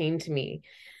when she came to me,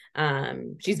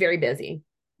 she's very busy.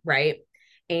 right?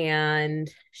 And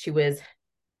she was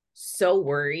so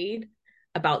worried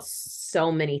about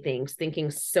so many things,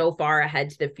 thinking so far ahead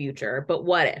to the future. But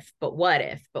what if, but what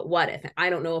if, but what if? I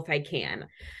don't know if I can.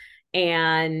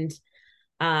 And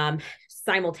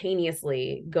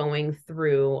simultaneously going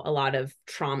through a lot of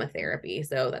trauma therapy.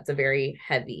 So that's a very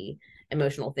heavy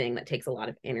emotional thing that takes a lot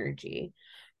of energy,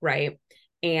 right?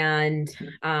 And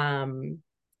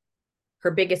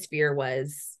her biggest fear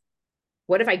was,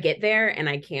 what if I get there and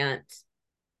I can't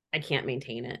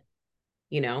maintain it?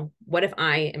 You know, what if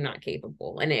I am not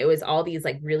capable? And it was all these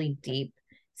like really deep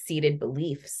seated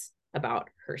beliefs about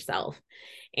herself.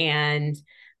 And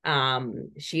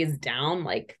she is down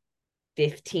like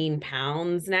 15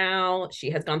 pounds now.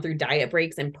 She has gone through diet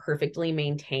breaks and perfectly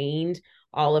maintained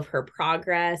all of her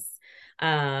progress.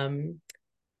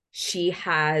 She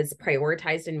has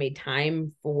prioritized and made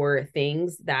time for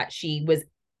things that she was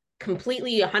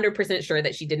completely 100% sure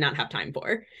that she did not have time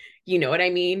for. You know what I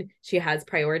mean? She has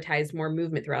prioritized more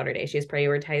movement throughout her day. She has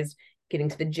prioritized getting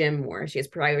to the gym more. She has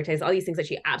prioritized all these things that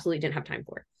she absolutely didn't have time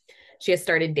for. She has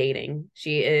started dating.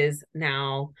 She is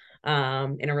now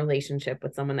in a relationship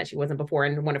with someone that she wasn't before.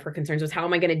 And one of her concerns was, how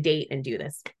am I going to date and do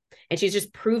this? And she's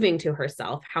just proving to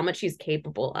herself how much she's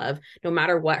capable of, no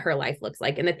matter what her life looks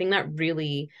like. And the thing that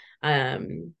really had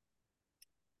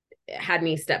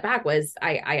me step back was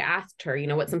I asked her, you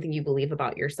know, what's something you believe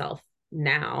about yourself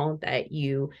now that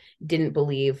you didn't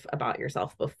believe about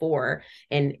yourself before?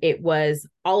 And it was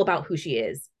all about who she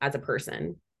is as a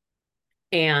person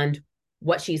and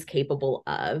what she's capable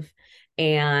of,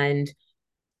 and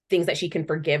things that she can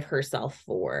forgive herself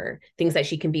for, things that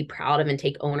she can be proud of and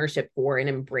take ownership for and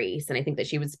embrace. And I think that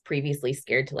she was previously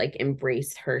scared to like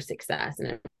embrace her success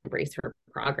and embrace her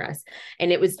progress.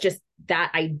 And it was just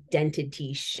that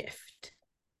identity shift.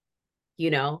 You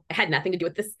know, it had nothing to do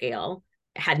with the scale.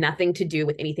 It had nothing to do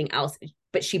with anything else,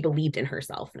 but she believed in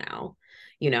herself now,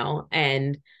 you know,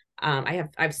 and I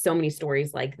have so many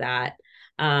stories like that.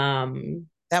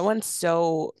 That one's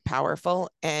so powerful,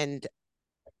 and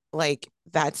like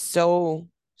that's so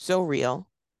real,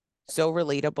 so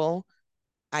relatable.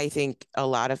 I think a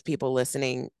lot of people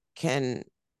listening can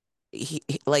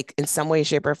like in some way,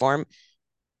 shape, or form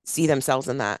see themselves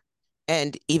in that.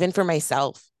 And even for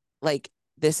myself, like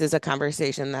this is a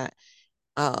conversation that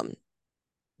um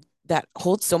that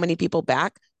holds so many people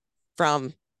back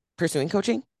from pursuing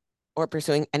coaching or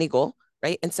pursuing any goal,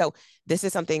 right? And so this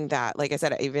is something that, like I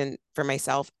said, even for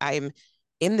myself, I'm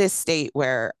in this state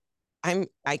where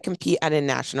I compete at a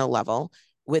national level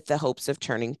with the hopes of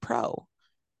turning pro.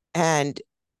 And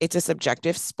it's a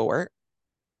subjective sport.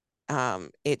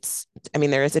 It's, I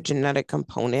mean, there is a genetic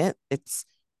component. It's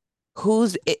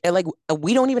like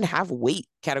we don't even have weight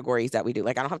categories that we do.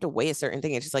 Like I don't have to weigh a certain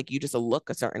thing. It's just like you just look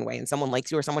a certain way and someone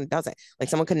likes you or someone doesn't. Like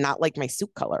someone could not like my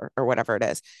suit color or whatever it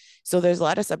is. So there's a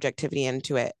lot of subjectivity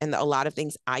into it and a lot of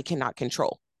things I cannot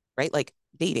control, right? Like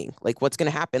dating, like what's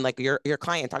going to happen, like your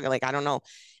client talking, like I don't know.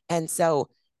 And so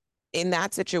in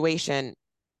that situation,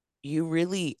 you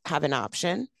really have an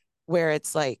option where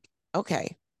it's like,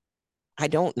 okay, I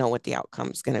don't know what the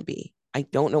outcome's going to be. I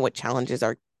don't know what challenges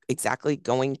are exactly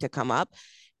going to come up.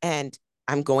 And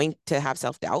I'm going to have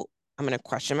self-doubt. I'm going to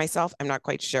question myself. I'm not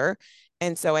quite sure.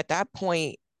 And so at that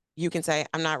point, you can say,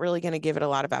 I'm not really going to give it a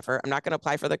lot of effort. I'm not going to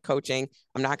apply for the coaching.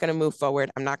 I'm not going to move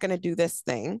forward. I'm not going to do this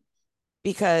thing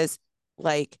because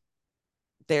like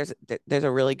there's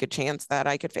a really good chance that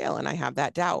I could fail and I have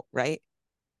that doubt, right?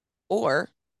 Or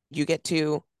you get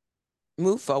to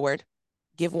move forward,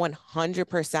 give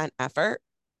 100% effort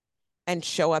and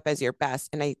show up as your best.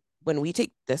 And when we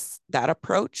take that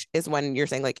approach is when you're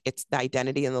saying like, it's the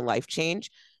identity and the life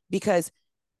change, because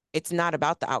it's not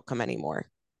about the outcome anymore.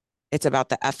 It's about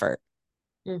the effort.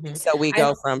 Mm-hmm. So we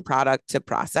go from product to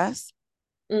process.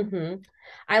 Mm-hmm.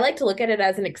 I like to look at it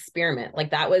as an experiment.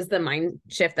 Like that was the mind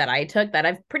shift that I took that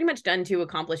I've pretty much done to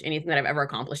accomplish anything that I've ever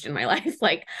accomplished in my life.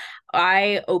 Like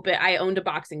I owned a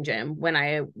boxing gym when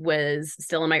I was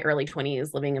still in my early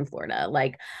 20s living in Florida.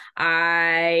 Like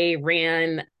I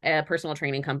ran a personal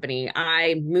training company.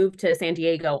 I moved to San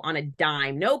Diego on a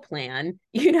dime, no plan,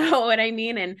 you know what I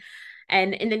mean? And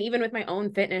then even with my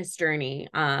own fitness journey,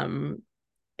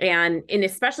 and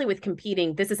especially with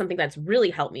competing, this is something that's really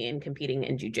helped me in competing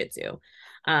in jiu-jitsu,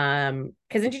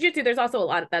 because in jiu-jitsu there's also a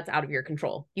lot that's out of your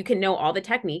control. You can know all the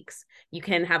techniques, you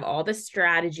can have all the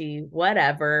strategy,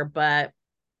 whatever, but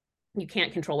you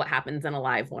can't control what happens in a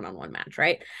live one-on-one match,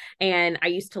 right? And I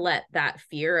used to let that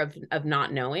fear of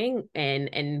not knowing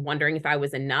and wondering if I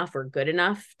was enough or good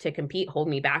enough to compete hold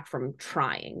me back from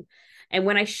trying. And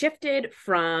when I shifted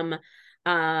from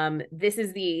this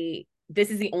is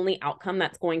the only outcome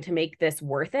that's going to make this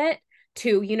worth it,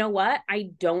 to, you know what, I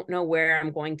don't know where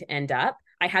I'm going to end up.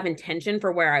 I have intention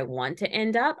for where I want to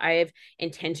end up. I have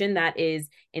intention that is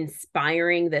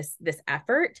inspiring this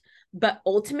effort, but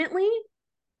ultimately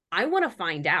I want to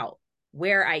find out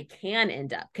where I can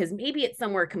end up, because maybe it's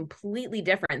somewhere completely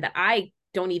different that I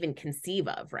don't even conceive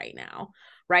of right now.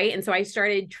 Right. And so I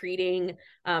started treating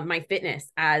my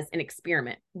fitness as an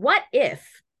experiment. What if,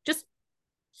 just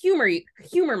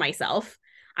humor myself,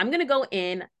 I'm going to go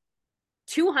in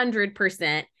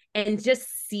 200% and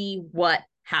just see what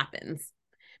happens.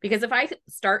 Because if I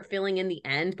start feeling in the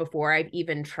end before I've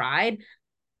even tried,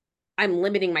 I'm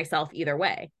limiting myself either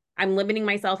way. I'm limiting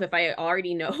myself if I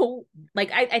already know,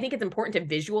 like, I think it's important to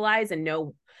visualize and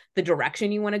know the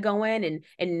direction you want to go in,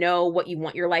 and know what you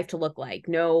want your life to look like.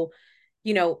 Know,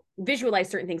 visualize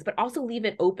certain things, but also leave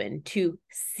it open to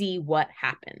see what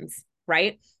happens,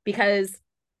 right? Because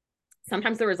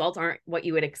sometimes the results aren't what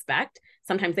you would expect.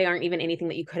 Sometimes they aren't even anything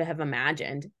that you could have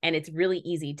imagined. And it's really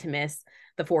easy to miss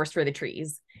the forest for the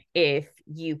trees if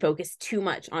you focus too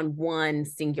much on one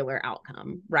singular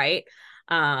outcome, right?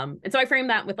 And so I frame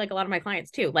that with like a lot of my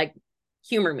clients too, like,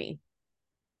 humor me.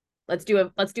 Let's do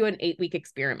an 8-week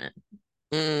experiment.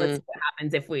 Let's see what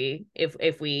happens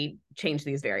if we change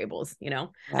these variables, Yeah.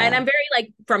 And I'm very,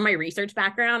 like, from my research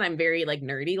background, I'm very like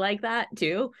nerdy like that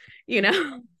too,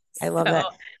 I love that.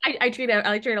 I treat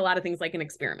a lot of things like an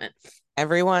experiment.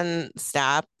 Everyone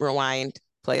stop, rewind,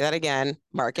 play that again,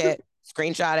 mark it,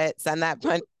 screenshot it, send that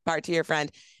part to your friend.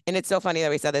 And it's so funny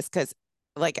that we said this, because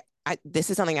like this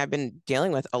is something I've been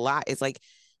dealing with a lot, is like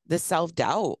the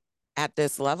self-doubt at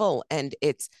this level. And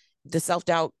it's the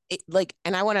self-doubt,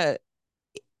 and I want to,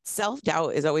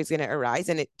 self-doubt is always going to arise.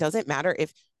 And it doesn't matter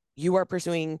if you are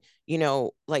pursuing,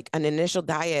 like an initial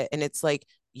diet and it's like,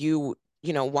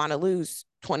 want to lose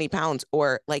 20 pounds,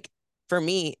 or like, for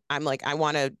me, I'm like, I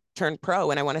want to turn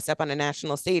pro and I want to step on a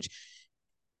national stage.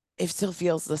 It still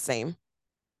feels the same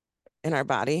in our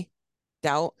body,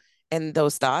 doubt and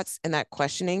those thoughts and that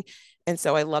questioning. And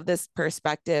so I love this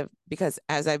perspective, because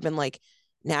as I've been like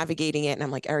navigating it, and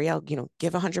I'm like, Ariel,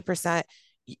 give 100%.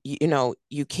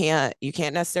 You can't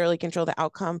necessarily control the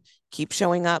outcome. Keep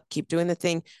showing up, keep doing the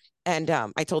thing. And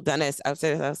I told Dennis, I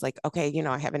was like, okay,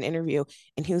 I have an interview,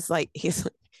 and he's like, who is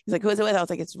it with? I was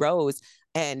like, it's Rose.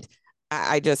 And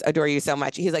I just adore you so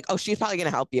much. He's like, oh, she's probably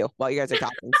gonna help you while you guys are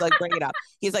talking. So like, bring it up.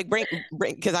 He's like, bring,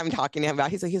 because I'm talking to him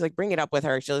about. He's like, bring it up with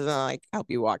her. She'll like help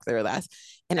you walk through this.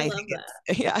 And I think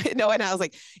it's, yeah, no. And I was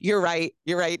like, you're right,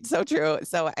 so true.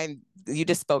 So, and you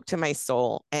just spoke to my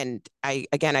soul. And I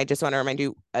just want to remind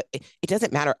you, it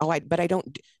doesn't matter. But I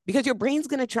don't, because your brain's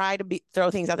gonna try to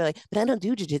throw things out there like, but I don't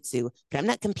do jujitsu, but I'm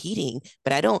not competing,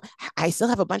 but I still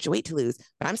have a bunch of weight to lose,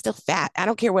 but I'm still fat. I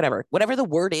don't care, whatever the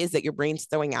word is that your brain's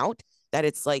throwing out, that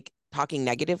it's like talking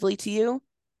negatively to you,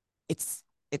 it's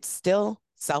still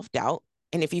self-doubt.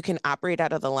 And if you can operate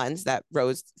out of the lens that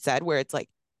Rose said, where it's like,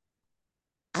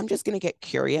 I'm just going to get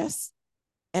curious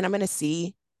and I'm going to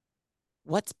see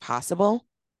what's possible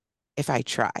if I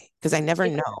try, because I never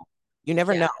know. You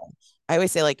never know. I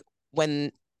always say, like,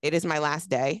 when it is my last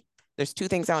day, there's 2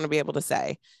 things I want to be able to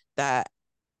say: that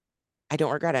I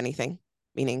don't regret anything,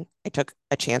 meaning I took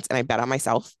a chance and I bet on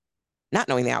myself, not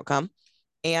knowing the outcome,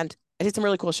 and I did some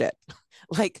really cool shit.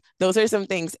 Like, those are some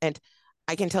things. And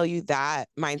I can tell you that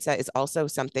mindset is also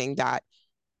something that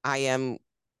I am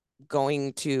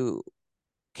going to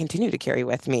continue to carry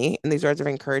with me. And these words of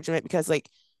encouragement, because like,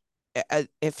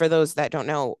 if for those that don't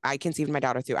know, I conceived my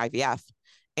daughter through IVF,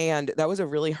 and that was a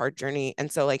really hard journey.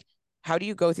 And so like, how do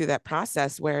you go through that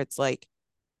process where it's like,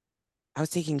 I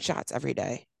was taking shots every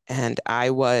day, and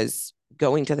I was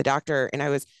going to the doctor, and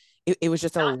it was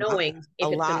just not knowing a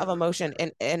lot of emotion.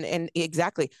 And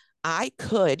exactly, I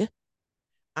could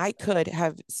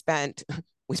have spent,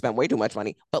 we spent way too much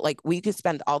money, but like, we could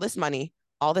spend all this money,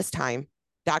 all this time,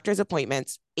 doctor's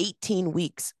appointments, 18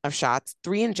 weeks of shots,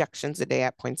 3 injections a day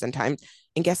at points in time.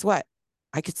 And guess what?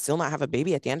 I could still not have a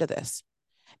baby at the end of this.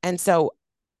 And so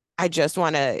I just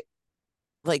want to,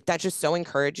 like, that's just so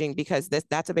encouraging, because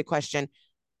that's a big question,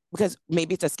 because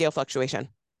maybe it's a scale fluctuation.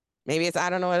 Maybe it's, I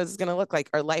don't know what it's going to look like,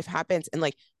 or life happens. And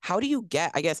like, how do you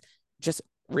get, I guess, just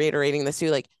reiterating this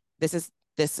too, like, this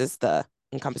is the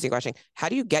encompassing question. How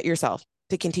do you get yourself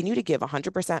to continue to give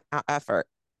 100% effort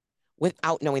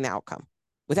without knowing the outcome,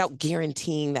 without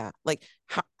guaranteeing that? Like,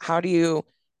 how do you,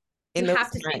 you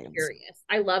have to stay curious.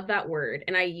 I love that word.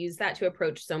 And I use that to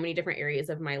approach so many different areas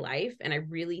of my life. And I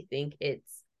really think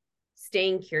it's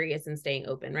staying curious and staying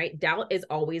open, right? Doubt is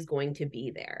always going to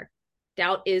be there.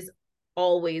 Doubt is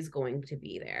always going to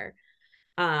be there.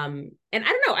 And I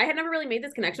don't know, I had never really made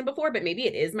this connection before, but maybe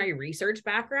it is my research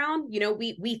background.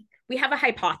 We have a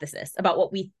hypothesis about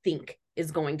what we think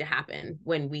is going to happen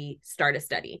when we start a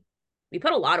study. We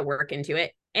put a lot of work into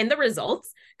it, and the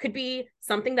results could be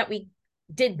something that we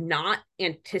did not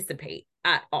anticipate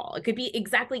at all. It could be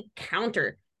exactly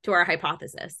counter to our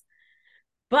hypothesis.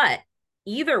 But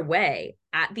either way,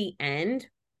 at the end,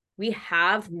 we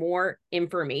have more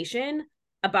information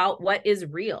about what is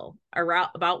real,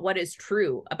 about what is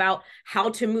true, about how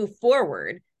to move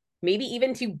forward, maybe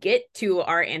even to get to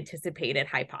our anticipated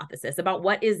hypothesis, about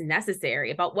what is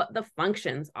necessary, about what the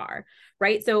functions are,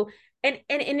 right? So, and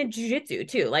in jiu-jitsu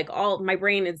too, like all my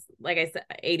brain is, like I said,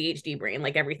 ADHD brain,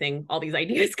 like everything, all these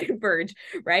ideas converge,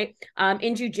 right?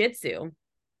 In jiu-jitsu,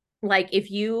 like if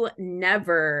you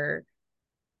never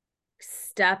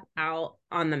step out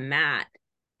on the mat,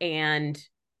 and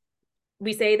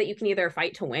we say that you can either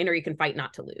fight to win or you can fight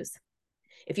not to lose.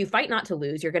 If you fight not to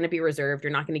lose, you're going to be reserved.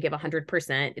 You're not going to give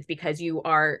 100%. It's because you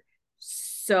are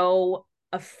so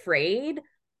afraid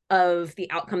of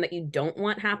the outcome that you don't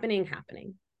want happening,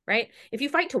 right? If you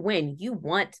fight to win, you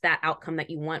want that outcome that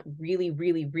you want really,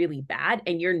 really, really bad.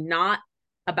 And you're not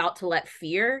about to let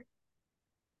fear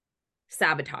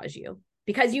sabotage you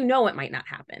because you know it might not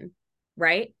happen,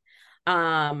 right?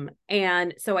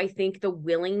 And so I think the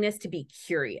willingness to be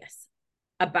curious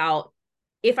about,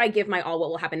 if I give my all, what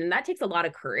will happen? And that takes a lot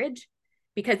of courage,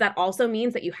 because that also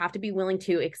means that you have to be willing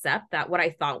to accept that what I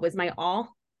thought was my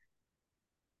all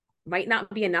might not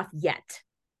be enough yet,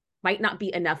 but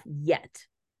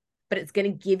it's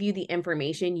going to give you the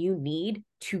information you need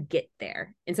to get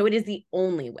there. And so it is the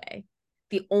only way.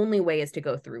 The only way is to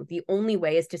go through. The only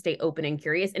way is to stay open and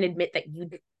curious and admit that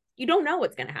you don't know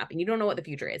what's going to happen. You don't know what the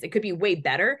future is. It could be way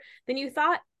better than you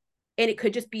thought, and it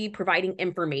could just be providing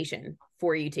information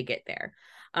for you to get there.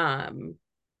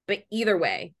 But either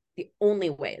way, the only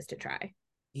way is to try.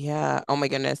 Yeah. Oh my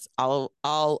goodness.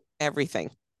 Everything,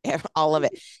 all of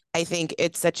it. I think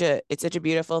it's such a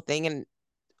beautiful thing, and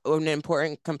an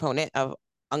important component of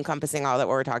encompassing all that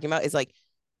we're talking about is like,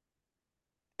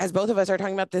 as both of us are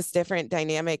talking about this different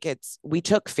dynamic, we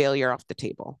took failure off the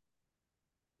table,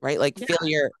 right? Like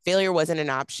failure wasn't an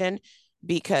option,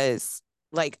 because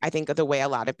like, I think of the way a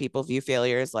lot of people view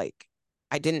failure is like,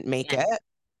 I didn't make it,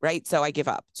 right? So I give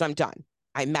up. So I'm done.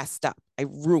 I messed up. I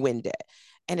ruined it.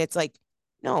 And it's like,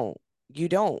 no, you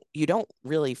don't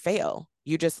really fail.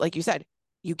 You just, like you said,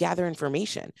 you gather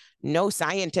information. No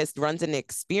scientist runs an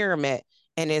experiment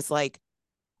and is like,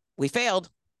 we failed.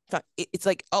 It's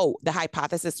like, oh, the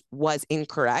hypothesis was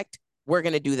incorrect. We're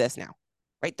going to do this now,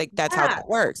 right? Like that's how that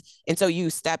works. And so you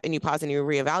step and you pause and you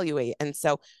reevaluate. And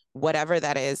so whatever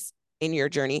that is in your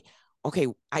journey, okay,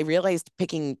 I realized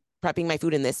prepping my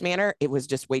food in this manner, it was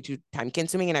just way too time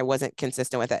consuming and I wasn't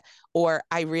consistent with it. Or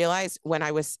I realized when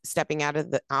I was stepping out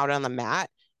on the mat,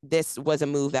 this was a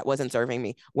move that wasn't serving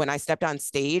me. When I stepped on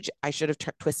stage, I should have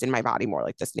twisted my body more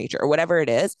like this nature, or whatever it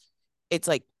is. It's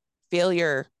like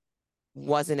failure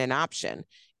wasn't an option.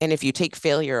 And if you take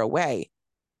failure away,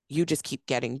 you just keep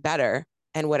getting better.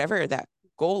 And whatever that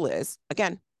goal is,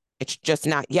 again, it's just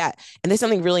not yet. And there's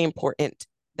something really important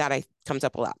that comes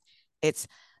up a lot. It's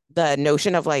the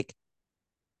notion of like,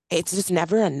 it's just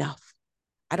never enough.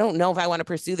 I don't know if I want to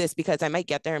pursue this because I might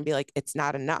get there and be like, it's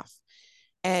not enough.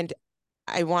 And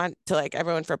I want to, like,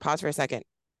 everyone, for pause for a second.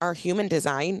 Our human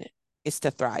design is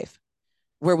to thrive.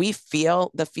 Where we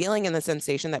feel the feeling and the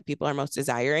sensation that people are most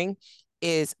desiring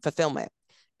is fulfillment.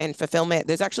 And fulfillment,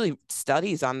 there's actually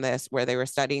studies on this where they were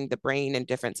studying the brain and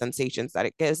different sensations that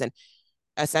it gives. And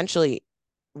essentially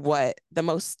what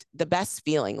the best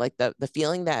feeling, like the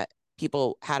feeling that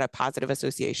people had a positive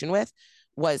association with,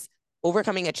 was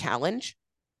overcoming a challenge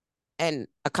and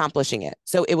accomplishing it.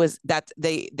 So it was that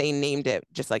they named it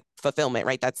just like fulfillment,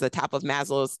 right? That's the top of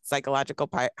Maslow's psychological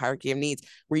hierarchy of needs,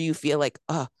 where you feel like,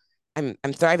 oh, I'm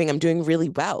thriving, I'm doing really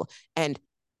well. And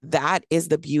that is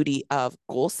the beauty of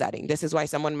goal setting. This is why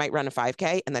someone might run a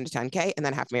 5K and then a 10K and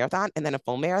then a half marathon and then a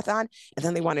full marathon, and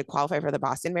then they want to qualify for the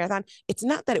Boston Marathon. It's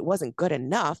not that it wasn't good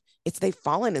enough. It's they've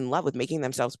fallen in love with making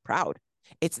themselves proud.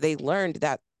 It's they learned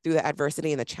that through the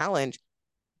adversity and the challenge,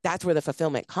 that's where the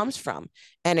fulfillment comes from.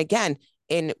 And again,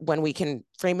 when we can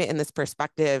frame it in this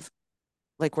perspective,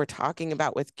 like we're talking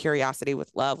about, with curiosity, with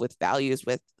love, with values,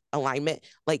 with alignment,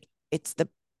 like it's the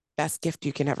best gift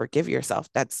you can ever give yourself.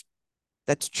 That's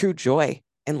true joy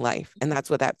in life. And that's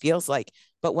what that feels like.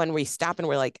 But when we stop and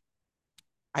we're like,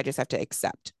 I just have to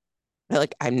accept,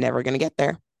 like, I'm never going to get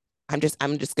there. I'm just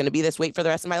going to be this weight for the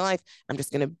rest of my life. I'm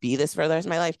just going to be this for the rest of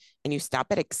my life. And you stop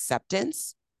at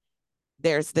acceptance.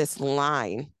 There's this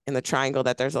line in the triangle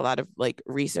that there's a lot of like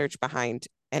research behind,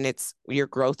 and it's your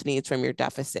growth needs from your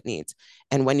deficit needs.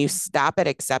 And when you stop at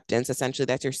acceptance, essentially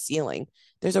that's your ceiling.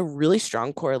 There's a really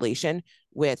strong correlation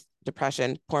with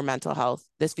depression, poor mental health,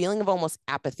 this feeling of almost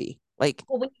apathy. Like,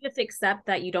 well, when you just accept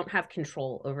that you don't have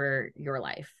control over your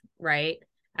life, right?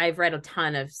 I've read a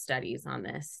ton of studies on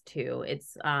this too.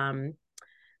 It's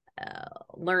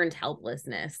learned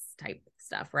helplessness type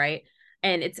stuff, right?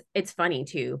 And it's funny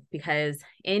too, because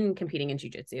in competing in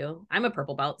jiu-jitsu, I'm a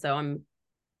purple belt, so I'm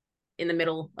in the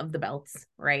middle of the belts,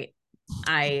 right?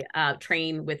 I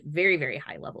train with very, very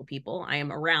high level people. I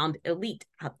am around elite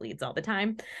athletes all the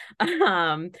time,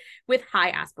 with high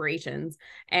aspirations.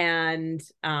 And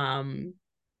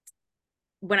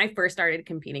when I first started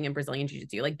competing in Brazilian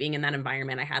Jiu-Jitsu, like being in that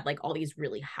environment, I had like all these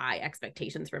really high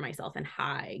expectations for myself and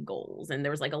high goals. And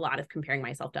there was like a lot of comparing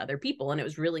myself to other people. And it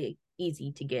was really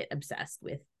easy to get obsessed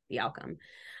with the outcome.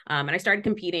 And I started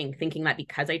competing thinking that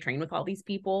because I trained with all these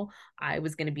people, I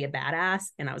was going to be a badass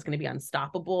and I was going to be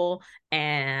unstoppable.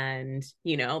 And,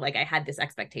 you know, like I had this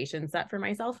expectation set for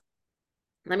myself.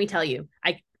 Let me tell you,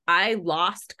 I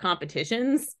lost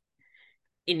competitions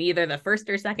in either the first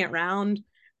or second round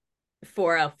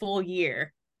for a full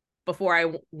year before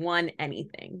I won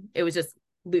anything. It was just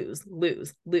lose,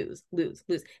 lose, lose, lose,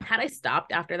 lose. Had I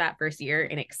stopped after that first year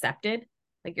and accepted,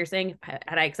 like you're saying, had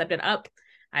I accepted up,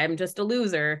 I'm just a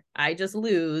loser, I just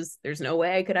lose, there's no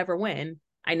way I could ever win,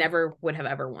 I never would have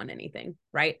ever won anything,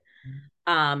 right?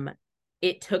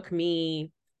 It took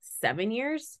me 7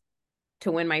 years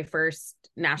to win my first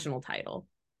national title,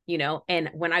 you know, and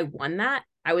when I won that,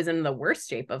 I was in the worst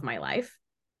shape of my life.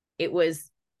 It was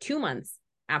 2 months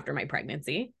after my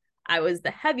pregnancy. I was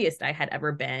the heaviest I had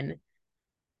ever been.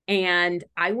 And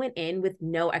I went in with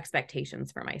no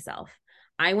expectations for myself.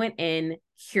 I went in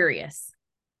curious.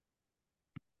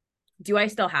 Do I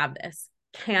still have this?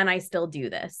 Can I still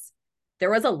do this? There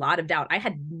was a lot of doubt. I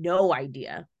had no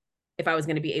idea if I was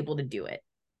going to be able to do it.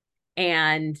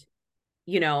 And,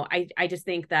 you know, I just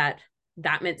think that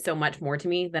that meant so much more to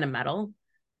me than a medal,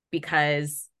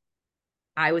 because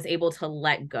I was able to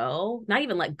let go, not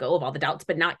even let go of all the doubts,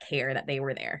 but not care that they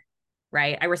were there,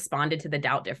 right? I responded to the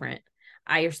doubt different.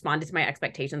 I responded to my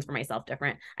expectations for myself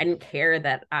different. I didn't care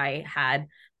that I had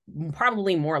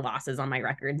probably more losses on my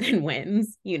record than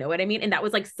wins. You know what I mean? And that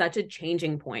was like such a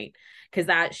changing point, because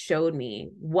that showed me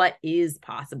what is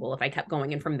possible if I kept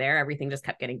going. And from there, everything just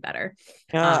kept getting better.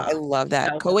 I love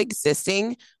that. So,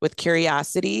 Coexisting with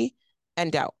curiosity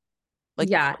and doubt. Like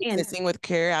yeah. coexisting with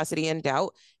curiosity and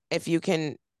doubt. If you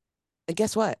can, and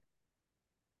guess what?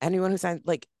 Anyone who signs,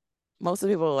 like most of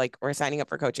the people like we're signing up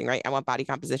for coaching, right? I want body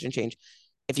composition change.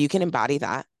 If you can embody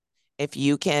that, if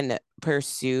you can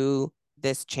pursue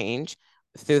this change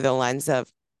through the lens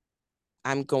of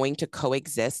I'm going to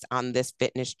coexist on this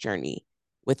fitness journey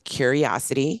with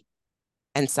curiosity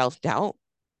and self-doubt,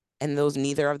 and those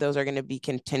neither of those are going to be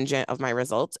contingent of my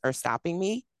results or stopping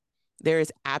me, there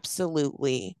is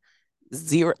absolutely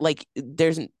zero, like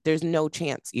there's no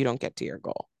chance you don't get to your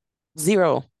goal.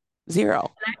 Zero.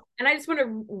 And I just want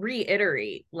to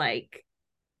reiterate, like,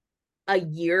 a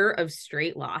year of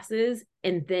straight losses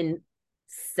and then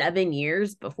 7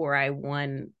 years before I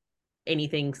won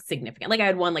anything significant. Like I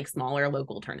had won like smaller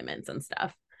local tournaments and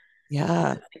stuff.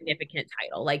 Yeah. Significant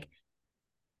title. Like,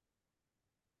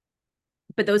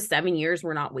 but those 7 years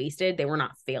were not wasted. They were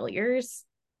not failures.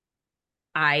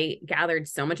 I gathered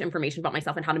so much information about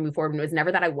myself and how to move forward. And it was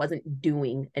never that I wasn't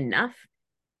doing enough.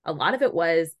 A lot of it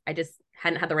was I just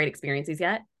hadn't had the right experiences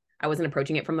yet. I wasn't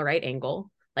approaching it from the right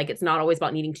angle. Like it's not always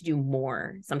about needing to do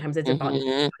more. Sometimes it's about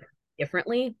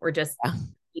differently or just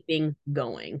keeping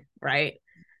going, right?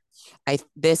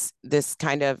 This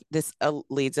kind of this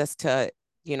leads us to,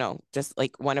 you know, just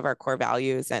like one of our core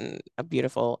values and a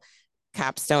beautiful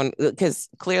capstone, because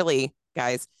clearly,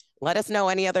 guys, let us know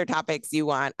any other topics you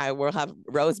want. I will have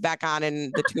Rose back on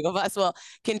and the two of us will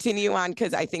continue on,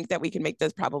 because I think that we can make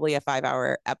this probably a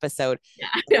 5-hour episode.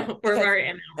 Yeah, we're already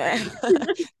an hour.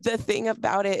 The thing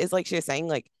about it is, like she was saying,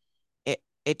 like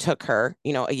it took her,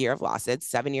 you know, a year of losses,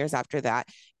 7 years after that.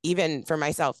 Even for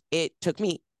myself, it took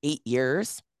me 8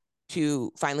 years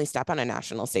to finally step on a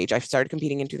national stage. I started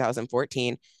competing in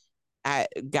 2014.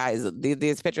 Guys,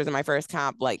 these pictures of my first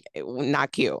comp, like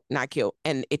not cute.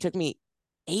 And it took me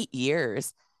 8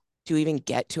 years to even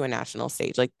get to a national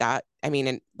stage like that. I mean,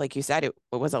 and like you said, it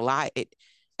was a lot.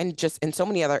 And just in so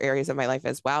many other areas of my life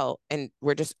as well. And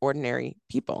we're just ordinary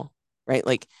people, right?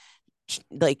 Like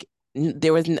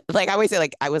there was, like I always say,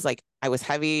 like I was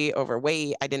heavy,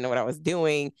 overweight. I didn't know what I was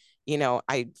doing. You know,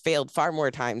 I failed far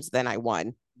more times than I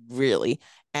won, really.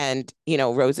 And, you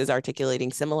know, Rose is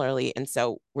articulating similarly. And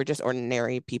so we're just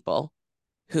ordinary people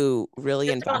who really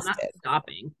It's about not invested.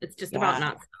 stopping. It's just about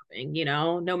not stopping, you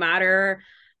know, no matter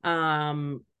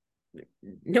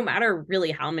no matter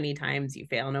really how many times you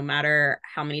fail, no matter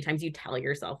how many times you tell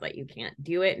yourself that you can't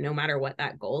do it, no matter what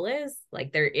that goal is,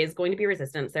 like there is going to be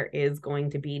resistance, there is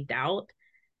going to be doubt,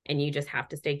 and you just have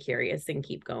to stay curious and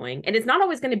keep going. And it's not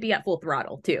always going to be at full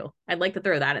throttle too. I'd like to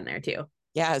throw that in there too.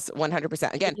 Yes,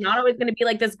 100%. Again, it's not always going to be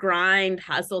like this grind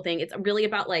hustle thing. It's really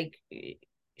about like the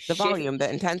volume,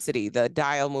 the intensity, the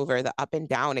dial mover, the up and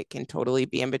down, it can totally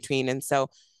be in between. And so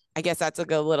I guess that's a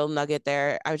good little nugget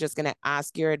there. I was just going to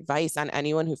ask your advice on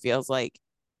anyone who feels like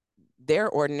they're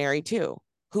ordinary too,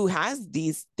 who has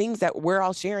these things that we're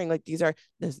all sharing. Like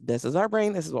this is our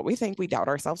brain. This is what we think. We doubt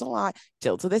ourselves a lot.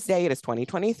 Till to this day, it is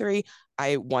 2023.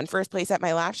 I won first place at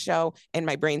my last show and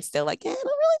my brain's still like, yeah, I don't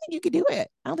really think you could do it.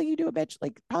 I don't think you do it, bitch.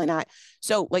 Like probably not.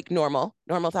 So like normal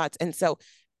thoughts. And so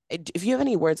if you have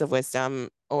any words of wisdom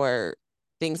or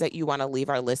things that you want to leave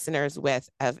our listeners with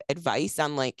of advice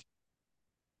on like,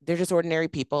 they're just ordinary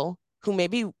people who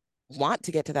maybe want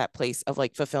to get to that place of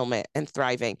like fulfillment and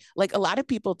thriving. Like a lot of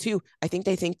people too, I think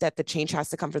they think that the change has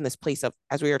to come from this place of,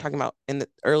 as we were talking about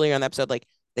earlier in the episode, like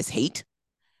this hate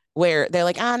where they're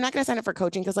like, I'm not going to sign up for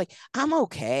coaching because like, I'm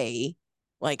okay.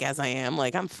 Like as I am,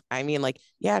 like I mean, like,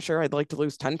 yeah, sure, I'd like to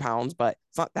lose 10 pounds, but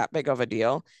it's not that big of a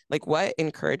deal. Like what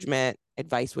encouragement,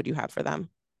 advice would you have for them?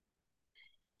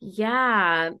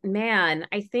 Yeah, man,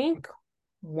 I think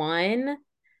one,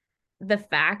 the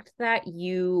fact that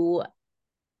you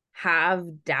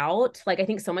have doubt, like I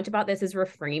think so much about this is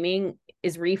reframing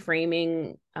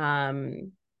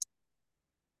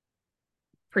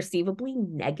perceivably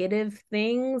negative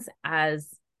things as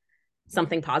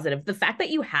something positive. The fact that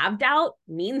you have doubt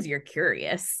means you're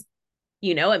curious.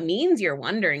 You know, it means you're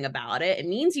wondering about it. It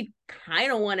means you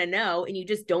kind of want to know and you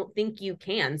just don't think you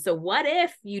can. So what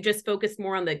if you just focus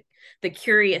more on the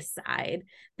curious side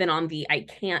than on the I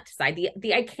can't side?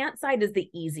 The I can't side is the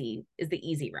easy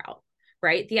route,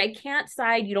 right? The I can't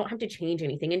side, you don't have to change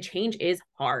anything, and change is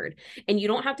hard. And you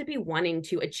don't have to be wanting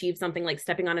to achieve something like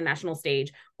stepping on a national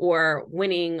stage or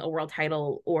winning a world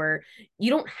title, or you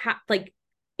don't have like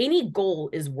any goal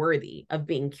is worthy of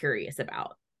being curious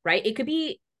about, right? It could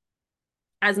be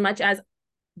as much as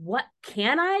what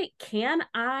can I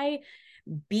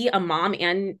be a mom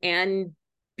and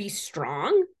be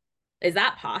strong? Is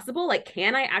that possible? Like,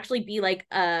 can I actually be like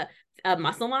a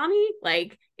muscle mommy?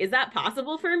 Like, is that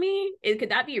possible for me? Could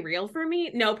that be real for me?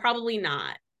 No, probably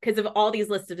not, because of all these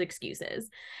lists of excuses.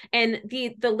 And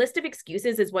the list of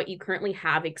excuses is what you currently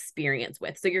have experience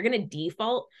with. So you're going to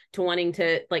default to wanting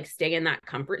to like stay in that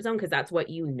comfort zone because that's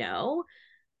what you know.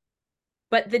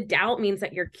 But the doubt means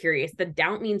that you're curious. The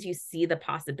doubt means you see the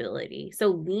possibility. So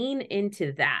lean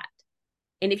into that.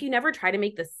 And if you never try to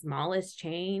make the smallest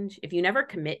change, if you never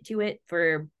commit to it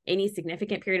for any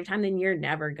significant period of time, then you're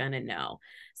never going to know.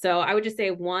 So I would just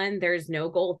say, one, there's no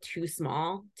goal too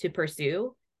small to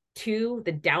pursue. Two,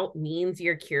 the doubt means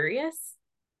you're curious.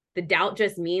 The doubt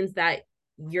just means that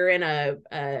you're in a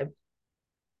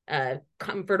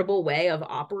comfortable way of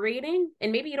operating.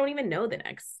 And maybe you don't even know the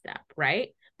next step,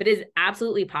 right? But it is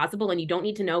absolutely possible. And you don't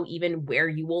need to know even where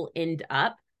you will end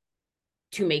up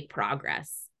to make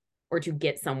progress or to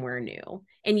get somewhere new.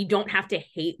 And you don't have to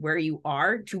hate where you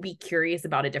are to be curious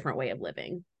about a different way of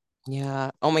living.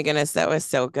 Yeah. Oh my goodness. That was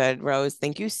so good, Rose.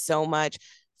 Thank you so much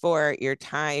for your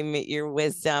time, your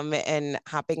wisdom, and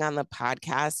hopping on the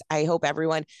podcast. I know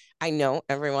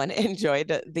everyone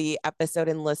enjoyed the episode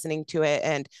and listening to it.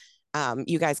 And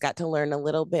you guys got to learn a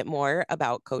little bit more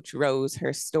about Coach Rose,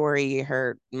 her story,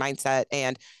 her mindset,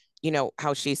 and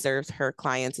how she serves her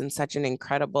clients in such an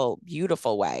incredible,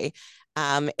 beautiful way.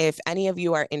 If any of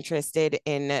you are interested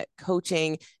in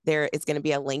coaching, there is going to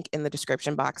be a link in the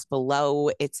description box below.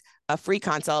 It's a free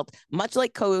consult, much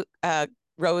like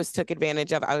Rose took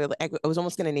advantage of. I was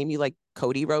almost going to name you like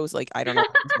Cody Rose. Like, I don't know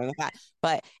what's going with that.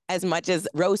 But as much as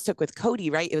Rose took with Cody,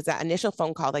 right? It was that initial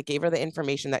phone call that gave her the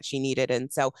information that she needed.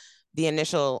 And so the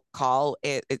initial call,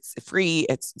 it's free.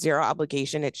 It's zero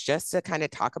obligation. It's just to kind of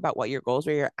talk about what your goals,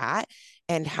 where you're at,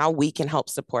 and how we can help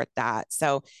support that.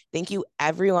 So thank you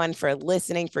everyone for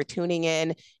listening, for tuning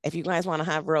in. If you guys want to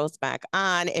have Rose back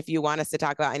on, if you want us to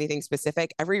talk about anything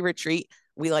specific, every retreat,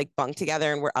 we like bunk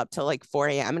together and we're up till like 4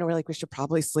 a.m. and we're like, we should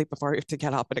probably sleep before we have to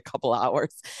get up in a couple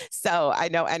hours. So I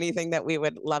know anything that we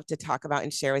would love to talk about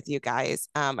and share with you guys.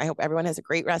 I hope everyone has a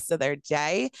great rest of their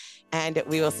day, and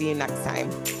we will see you next time.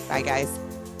 Bye, guys.